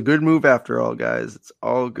 it was a good move after all, guys. It's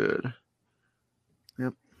all good.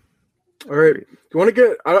 All right. Do you want to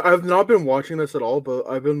get? I've not been watching this at all, but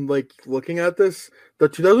I've been like looking at this. The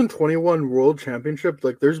 2021 World Championship.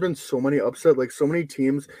 Like, there's been so many upset. Like, so many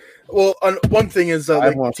teams. Well, one thing is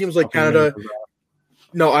that like teams like Canada.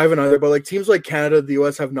 No, I haven't either. But like teams like Canada, the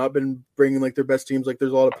US have not been bringing like their best teams. Like,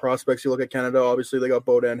 there's a lot of prospects. You look at Canada. Obviously, they got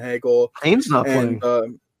Boda and Hagel. Kane's not playing.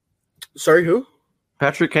 Sorry, who?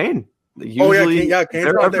 Patrick Kane. Kane's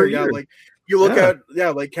not there. Yeah, year. like. You look at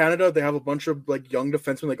like Canada, they have a bunch of like young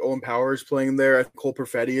defensemen like Owen Powers playing there. I think Cole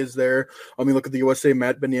Perfetti is there. I mean, look at the USA,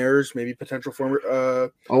 Matt Beniers, maybe potential former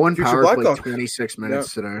Owen future Powers played Blackhawk. 26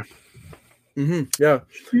 minutes today. Yeah,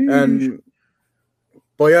 and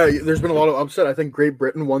but yeah, there's been a lot of upset. I think Great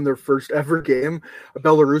Britain won their first ever game.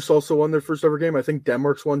 Belarus also won their first ever game. I think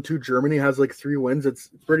Denmark's won 2. Germany has like 3 wins. It's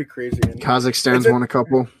pretty crazy. And Kazakhstan's won a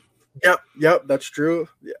couple. Yep, that's true.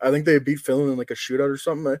 I think they beat Finland in like a shootout or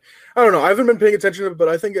something. I don't know. I haven't been paying attention to it, but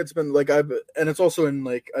I think it's been like and it's also in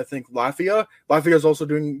like I think Latvia. Latvia is also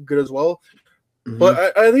doing good as well. Mm-hmm.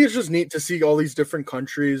 But I think it's just neat to see all these different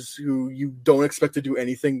countries who you don't expect to do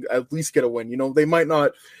anything at least get a win. You know, they might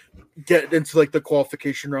not get into like the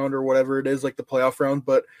qualification round or whatever it is, like the playoff round,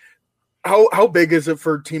 but how big is it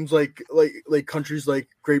for teams like countries like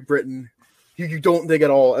Great Britain? You don't think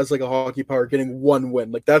at all as like a hockey power getting 1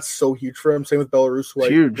 win. Like that's so huge for them. Same with Belarus, who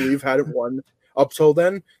I believe hadn't won up till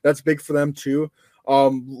then. That's big for them too.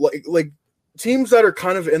 Like teams that are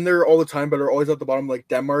kind of in there all the time but are always at the bottom, like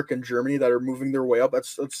Denmark and Germany, that are moving their way up.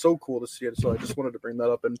 That's so cool to see it. So I just wanted to bring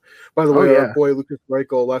that up. And by the way, our boy Lucas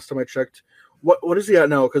Reichel, last time I checked, what is he at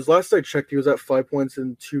now? Because last I checked, he was at 5 points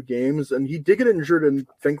in 2 games, and he did get injured, and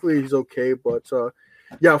thankfully he's okay. But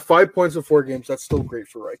 5 points in 4 games. That's still great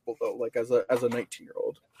for Reichel, though. Like as a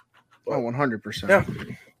 19-year-old.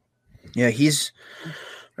 100%. Yeah, he's.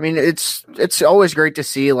 I mean, it's always great to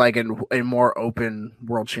see like a more open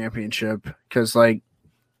world championship because like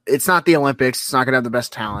it's not the Olympics. It's not going to have the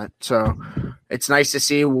best talent, so it's nice to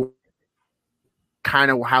see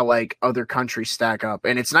kind of how like other countries stack up,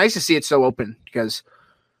 and it's nice to see it so open because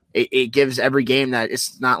it gives every game that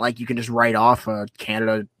it's not like you can just write off a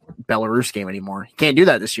Canada Belarus game anymore. You can't do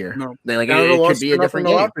that this year. No, it could be a different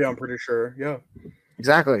game. Latvia, I'm pretty sure. Yeah,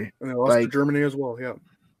 exactly. And they lost to Germany as well. Yeah,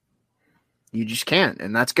 you just can't,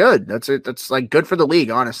 and that's good. That's it. That's like good for the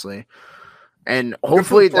league, honestly. And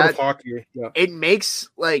hopefully that hockey. Yeah. it makes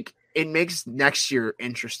next year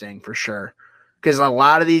interesting for sure. Because a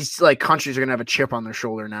lot of these like countries are gonna have a chip on their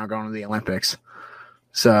shoulder now going to the Olympics.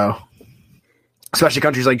 So especially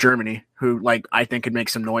countries like Germany, who like I think could make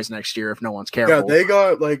some noise next year if no one's careful. Yeah, they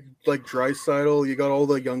got like Draisaitl. You got all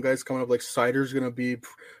the young guys coming up. Like Sider's gonna be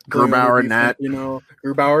Grubauer and that. You know,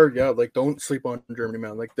 Grubauer. Yeah, like don't sleep on Germany,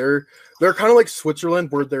 man. Like they're kind of like Switzerland,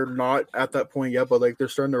 where they're not at that point yet, but like they're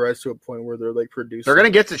starting to rise to a point where they're like producing. They're gonna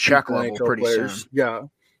get to Czech level pretty soon. Yeah,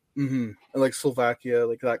 and like Slovakia,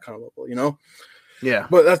 like that kind of level. You know. Yeah,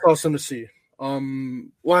 but that's awesome to see.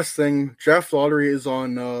 Last thing, draft lottery is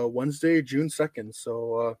on Wednesday, June 2nd.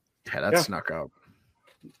 So that snuck up.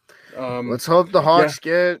 Let's hope the Hawks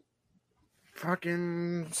get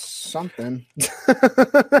fucking something,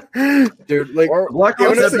 dude. Like, how about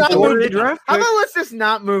let's just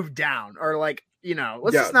not move down, or like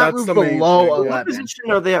let's just not move below 11. What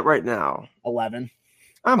position are they at right now? 11.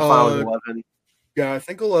 I'm fine with 11. Yeah, I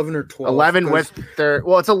think 11 or 12. 11 with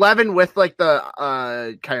it's 11 with like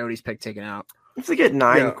the Coyotes pick taken out. If they get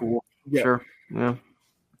 9, cool. Yeah. Sure. Yeah.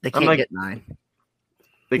 They can't get 9.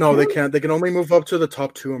 They can't. They can only move up to the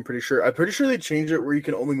top 2, I'm pretty sure. I'm pretty sure they changed it where you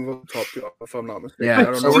can only move up to the top 2, if I'm not mistaken.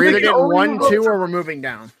 Yeah, so we're either getting 1, 2, or we're moving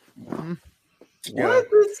down. Yeah.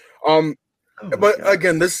 But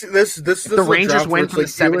again, this the Rangers win for the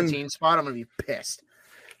 17 spot, I'm gonna be pissed.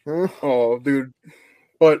 Oh, dude.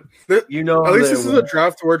 But at least this is a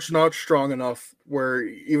draft where it's not strong enough. Where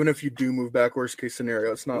even if you do move back, worst case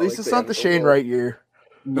scenario, it's not. At least it's not the Shane Wright year.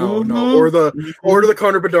 No, or the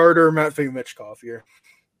Connor Bedard or Matvei Michkov year.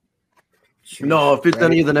 Jeez, no, if it's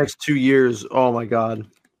any of the next 2 years, oh my god,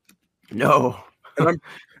 no. And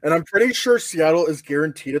I'm pretty sure Seattle is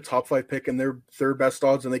guaranteed a top 5 pick, and they're their best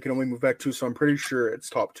odds, and they can only move back 2. So I'm pretty sure it's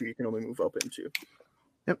top 2. You can only move up into.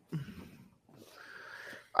 Yep.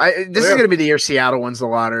 This is going to be the year Seattle wins the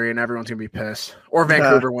lottery, and everyone's going to be pissed. Or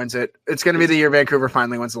Vancouver wins it. It's going to be the year Vancouver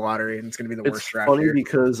finally wins the lottery, and it's going to be the worst draft. It's funny year.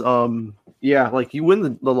 because, like you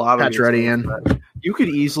win the lottery. Pacioretty in. You could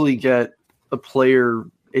easily get a player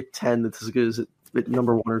at 10 that's as good as at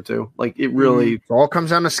number 1 or 2. Like it really it all comes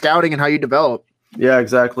down to scouting and how you develop. Yeah,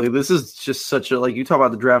 exactly. This is just such a you talk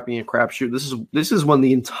about the draft being a crapshoot. This is when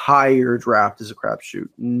the entire draft is a crapshoot.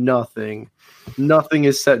 Nothing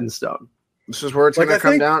is set in stone. This is where it's going to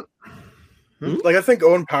come down. Like I think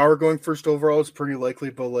Owen Power going first overall is pretty likely,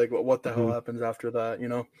 but like what the hell happens after that? You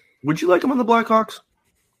know? Would you like him on the Blackhawks?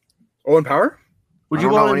 Owen Power? Would you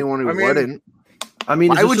want anyone who wouldn't? I mean,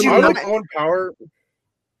 why would you like Owen Power?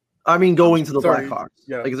 I mean, going to the Blackhawks.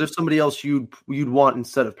 Yeah. Like, is there somebody else you'd want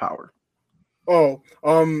instead of Power? Oh,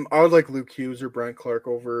 I would like Luke Hughes or Brent Clark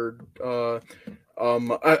over,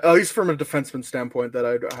 at least from a defenseman standpoint, that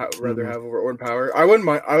I'd rather have over Owen Power. I wouldn't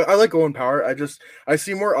mind. I like Owen Power. I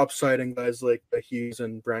see more upside in guys like Hughes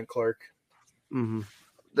and Brent Clark. Mm-hmm.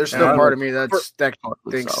 There's no part of me that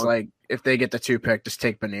thinks like if they get the 2 pick, just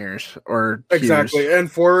take Beniers or exactly Hughes.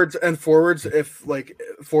 and forwards if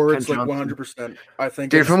forwards Ken like Johnson. 100%. I think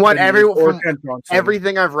Dude, from Beniers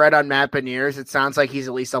everything I've read on Matt Beniers, it sounds like he's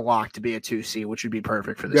at least a lock to be a 2C, which would be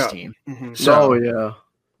perfect for this team. Mm-hmm. So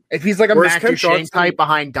if he's like a Whereas Matt Ken Duchene Johnson- type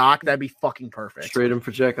behind Doc, that'd be fucking perfect. Trade him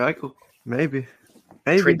for Jack Eichel. Maybe.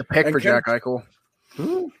 Trade the pick And for Ken- Jack Eichel.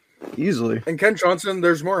 Easily. And Ken Johnson,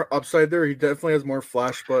 there's more upside there. He definitely has more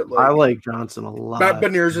flash, but I like Johnson a lot. Matt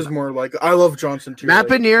Beniers is more like I love Johnson too. Matt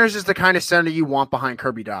Beniers is the kind of center you want behind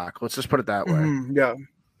Kirby Doc. Let's just put it that way. Yeah,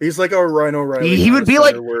 he's like a Rhino Riley. He would be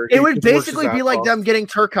like it would works basically his be ass like off. them getting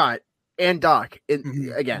Turcotte and Doc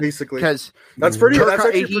again, basically, because that's pretty. That's Turcotte-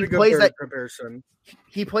 actually he pretty plays good that- comparison.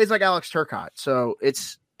 he plays like Alex Turcotte, so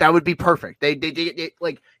that would be perfect. They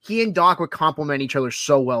like he and Doc would complement each other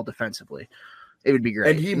so well defensively. It would be great.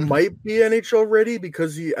 And he might be NHL ready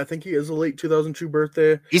because I think he is a late 2002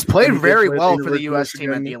 birthday. He's played and he did very play well the for the University U.S. of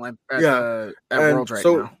team at Michigan. the at And Worlds right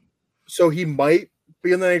so, now. So he might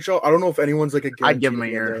be in the NHL. I don't know if anyone's like a I'd give him a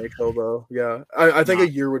guarantee to be in year. the NHL though. Yeah, I think a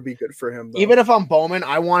year would be good for him. Though. Even if I'm Bowman,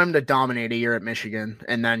 I want him to dominate a year at Michigan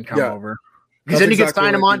and then come over. Because That's then you can exactly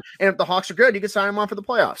sign him what I on, and if the Hawks are good, you can sign him on for the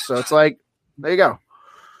playoffs. So it's like, there you go.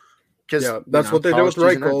 Yeah, that's what they did with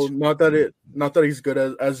Reichel. Not that he's good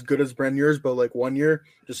as good as Beniers, but like 1 year,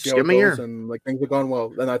 just see how give it him a goes, and like things have gone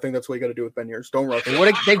well. And I think that's what you got to do with Beniers. Don't rush. They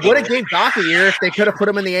would have gave Doc a year if they could have put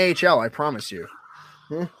him in the AHL. I promise you.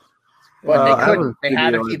 But they couldn't. They had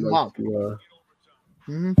to keep him up.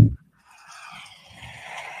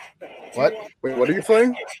 What? Wait, what are you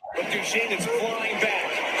playing? Duchene is flying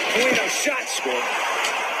back. Bueno shot score.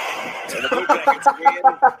 And the Blue Jackets win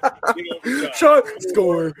in overtime. Shot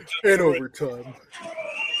score in overtime.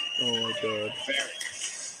 Oh my god.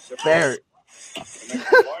 Barrett.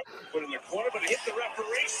 Put in the corner, but it hit the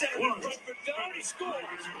referee. Center broke it down. He scores.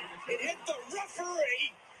 It hit the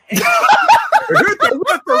referee. It hit the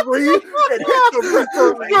referee. It hit the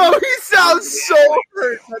referee. Bro, he sounds so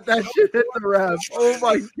hurt that shit hit the ref. Oh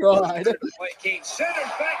my god. Play Kane center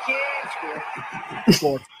backhand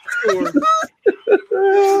score.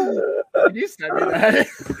 Did you send me that?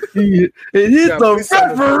 It hit please the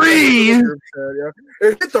send us referee.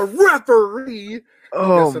 It hit the referee.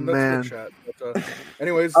 Oh Yes, and man. that's good chat. But,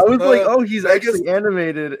 anyways, I was like, oh, he's Vegas- actually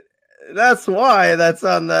animated. That's why that's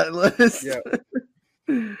on that list.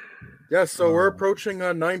 Yeah, so we're approaching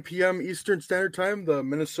 9 p.m. Eastern Standard Time. The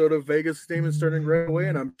Minnesota-Vegas game is starting right away,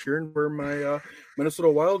 and I'm cheering for my Minnesota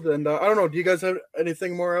Wild. And I don't know, do you guys have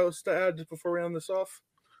anything more else to add before we end this off?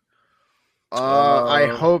 I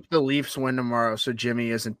hope the Leafs win tomorrow so Jimmy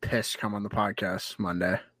isn't pissed come on the podcast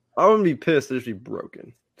Monday. I wouldn't be pissed. I'd just be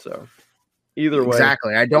broken. So either way.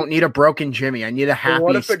 Exactly. I don't need a broken Jimmy. I need a happy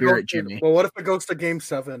What if it spirit goes Jimmy. Well, what if it goes to Game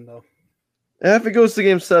 7, though? And if it goes to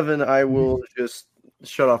Game 7, I will just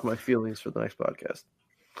shut off my feelings for the next podcast.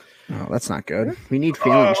 Oh, that's not good. We need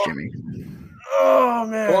feelings, Jimmy. Oh,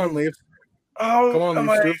 man. Come on, Leafs. Oh, Come on,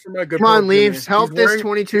 Leafs. Do it for my good Come on, bro, Jimmy. Leafs. Help He's this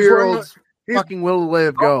wearing- 22-year-old's he's- fucking will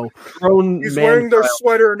live go. He's wearing their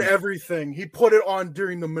sweater and everything. He put it on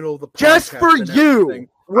during the middle of the podcast. Just for and you. everything.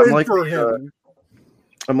 Win I'm like for the, him.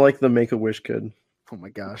 I'm like the Make-A-Wish kid. Oh my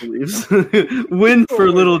gosh. Leaves. Win for Oh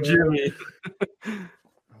my little God. Jimmy.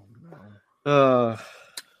 Oh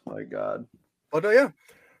my God. But yeah,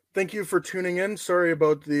 thank you for tuning in. Sorry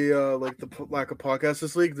about the lack of podcast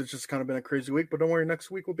this week. It's just kind of been a crazy week, but don't worry. Next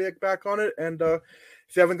week we'll be back on it. And if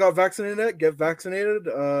you haven't got vaccinated yet, get vaccinated.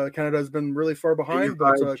 Canada has been really far behind,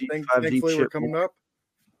 but 5G thankfully we're chip. coming up.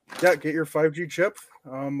 Yeah, get your 5G chip.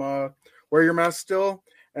 Wear your mask still,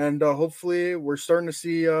 and hopefully we're starting to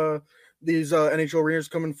see these NHL arenas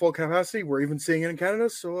come in full capacity. We're even seeing it in Canada.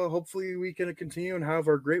 So hopefully we can continue and have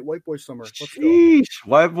our great white boy summer. Let's go. Sheesh,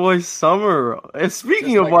 white boy summer. And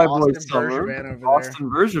speaking Just of like white boy Austin summer, Bergevin over there. Austin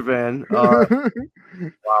Bergevin.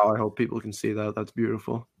 Wow, I hope people can see that. That's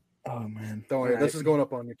beautiful. Oh man, don't worry. This is going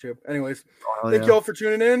up on YouTube. Anyways, Oh, thank yeah. y'all for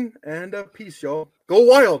tuning in and peace, y'all. Go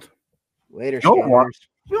wild. Later, Go Scanners.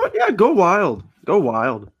 wild. Yeah, go wild. Go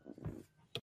wild.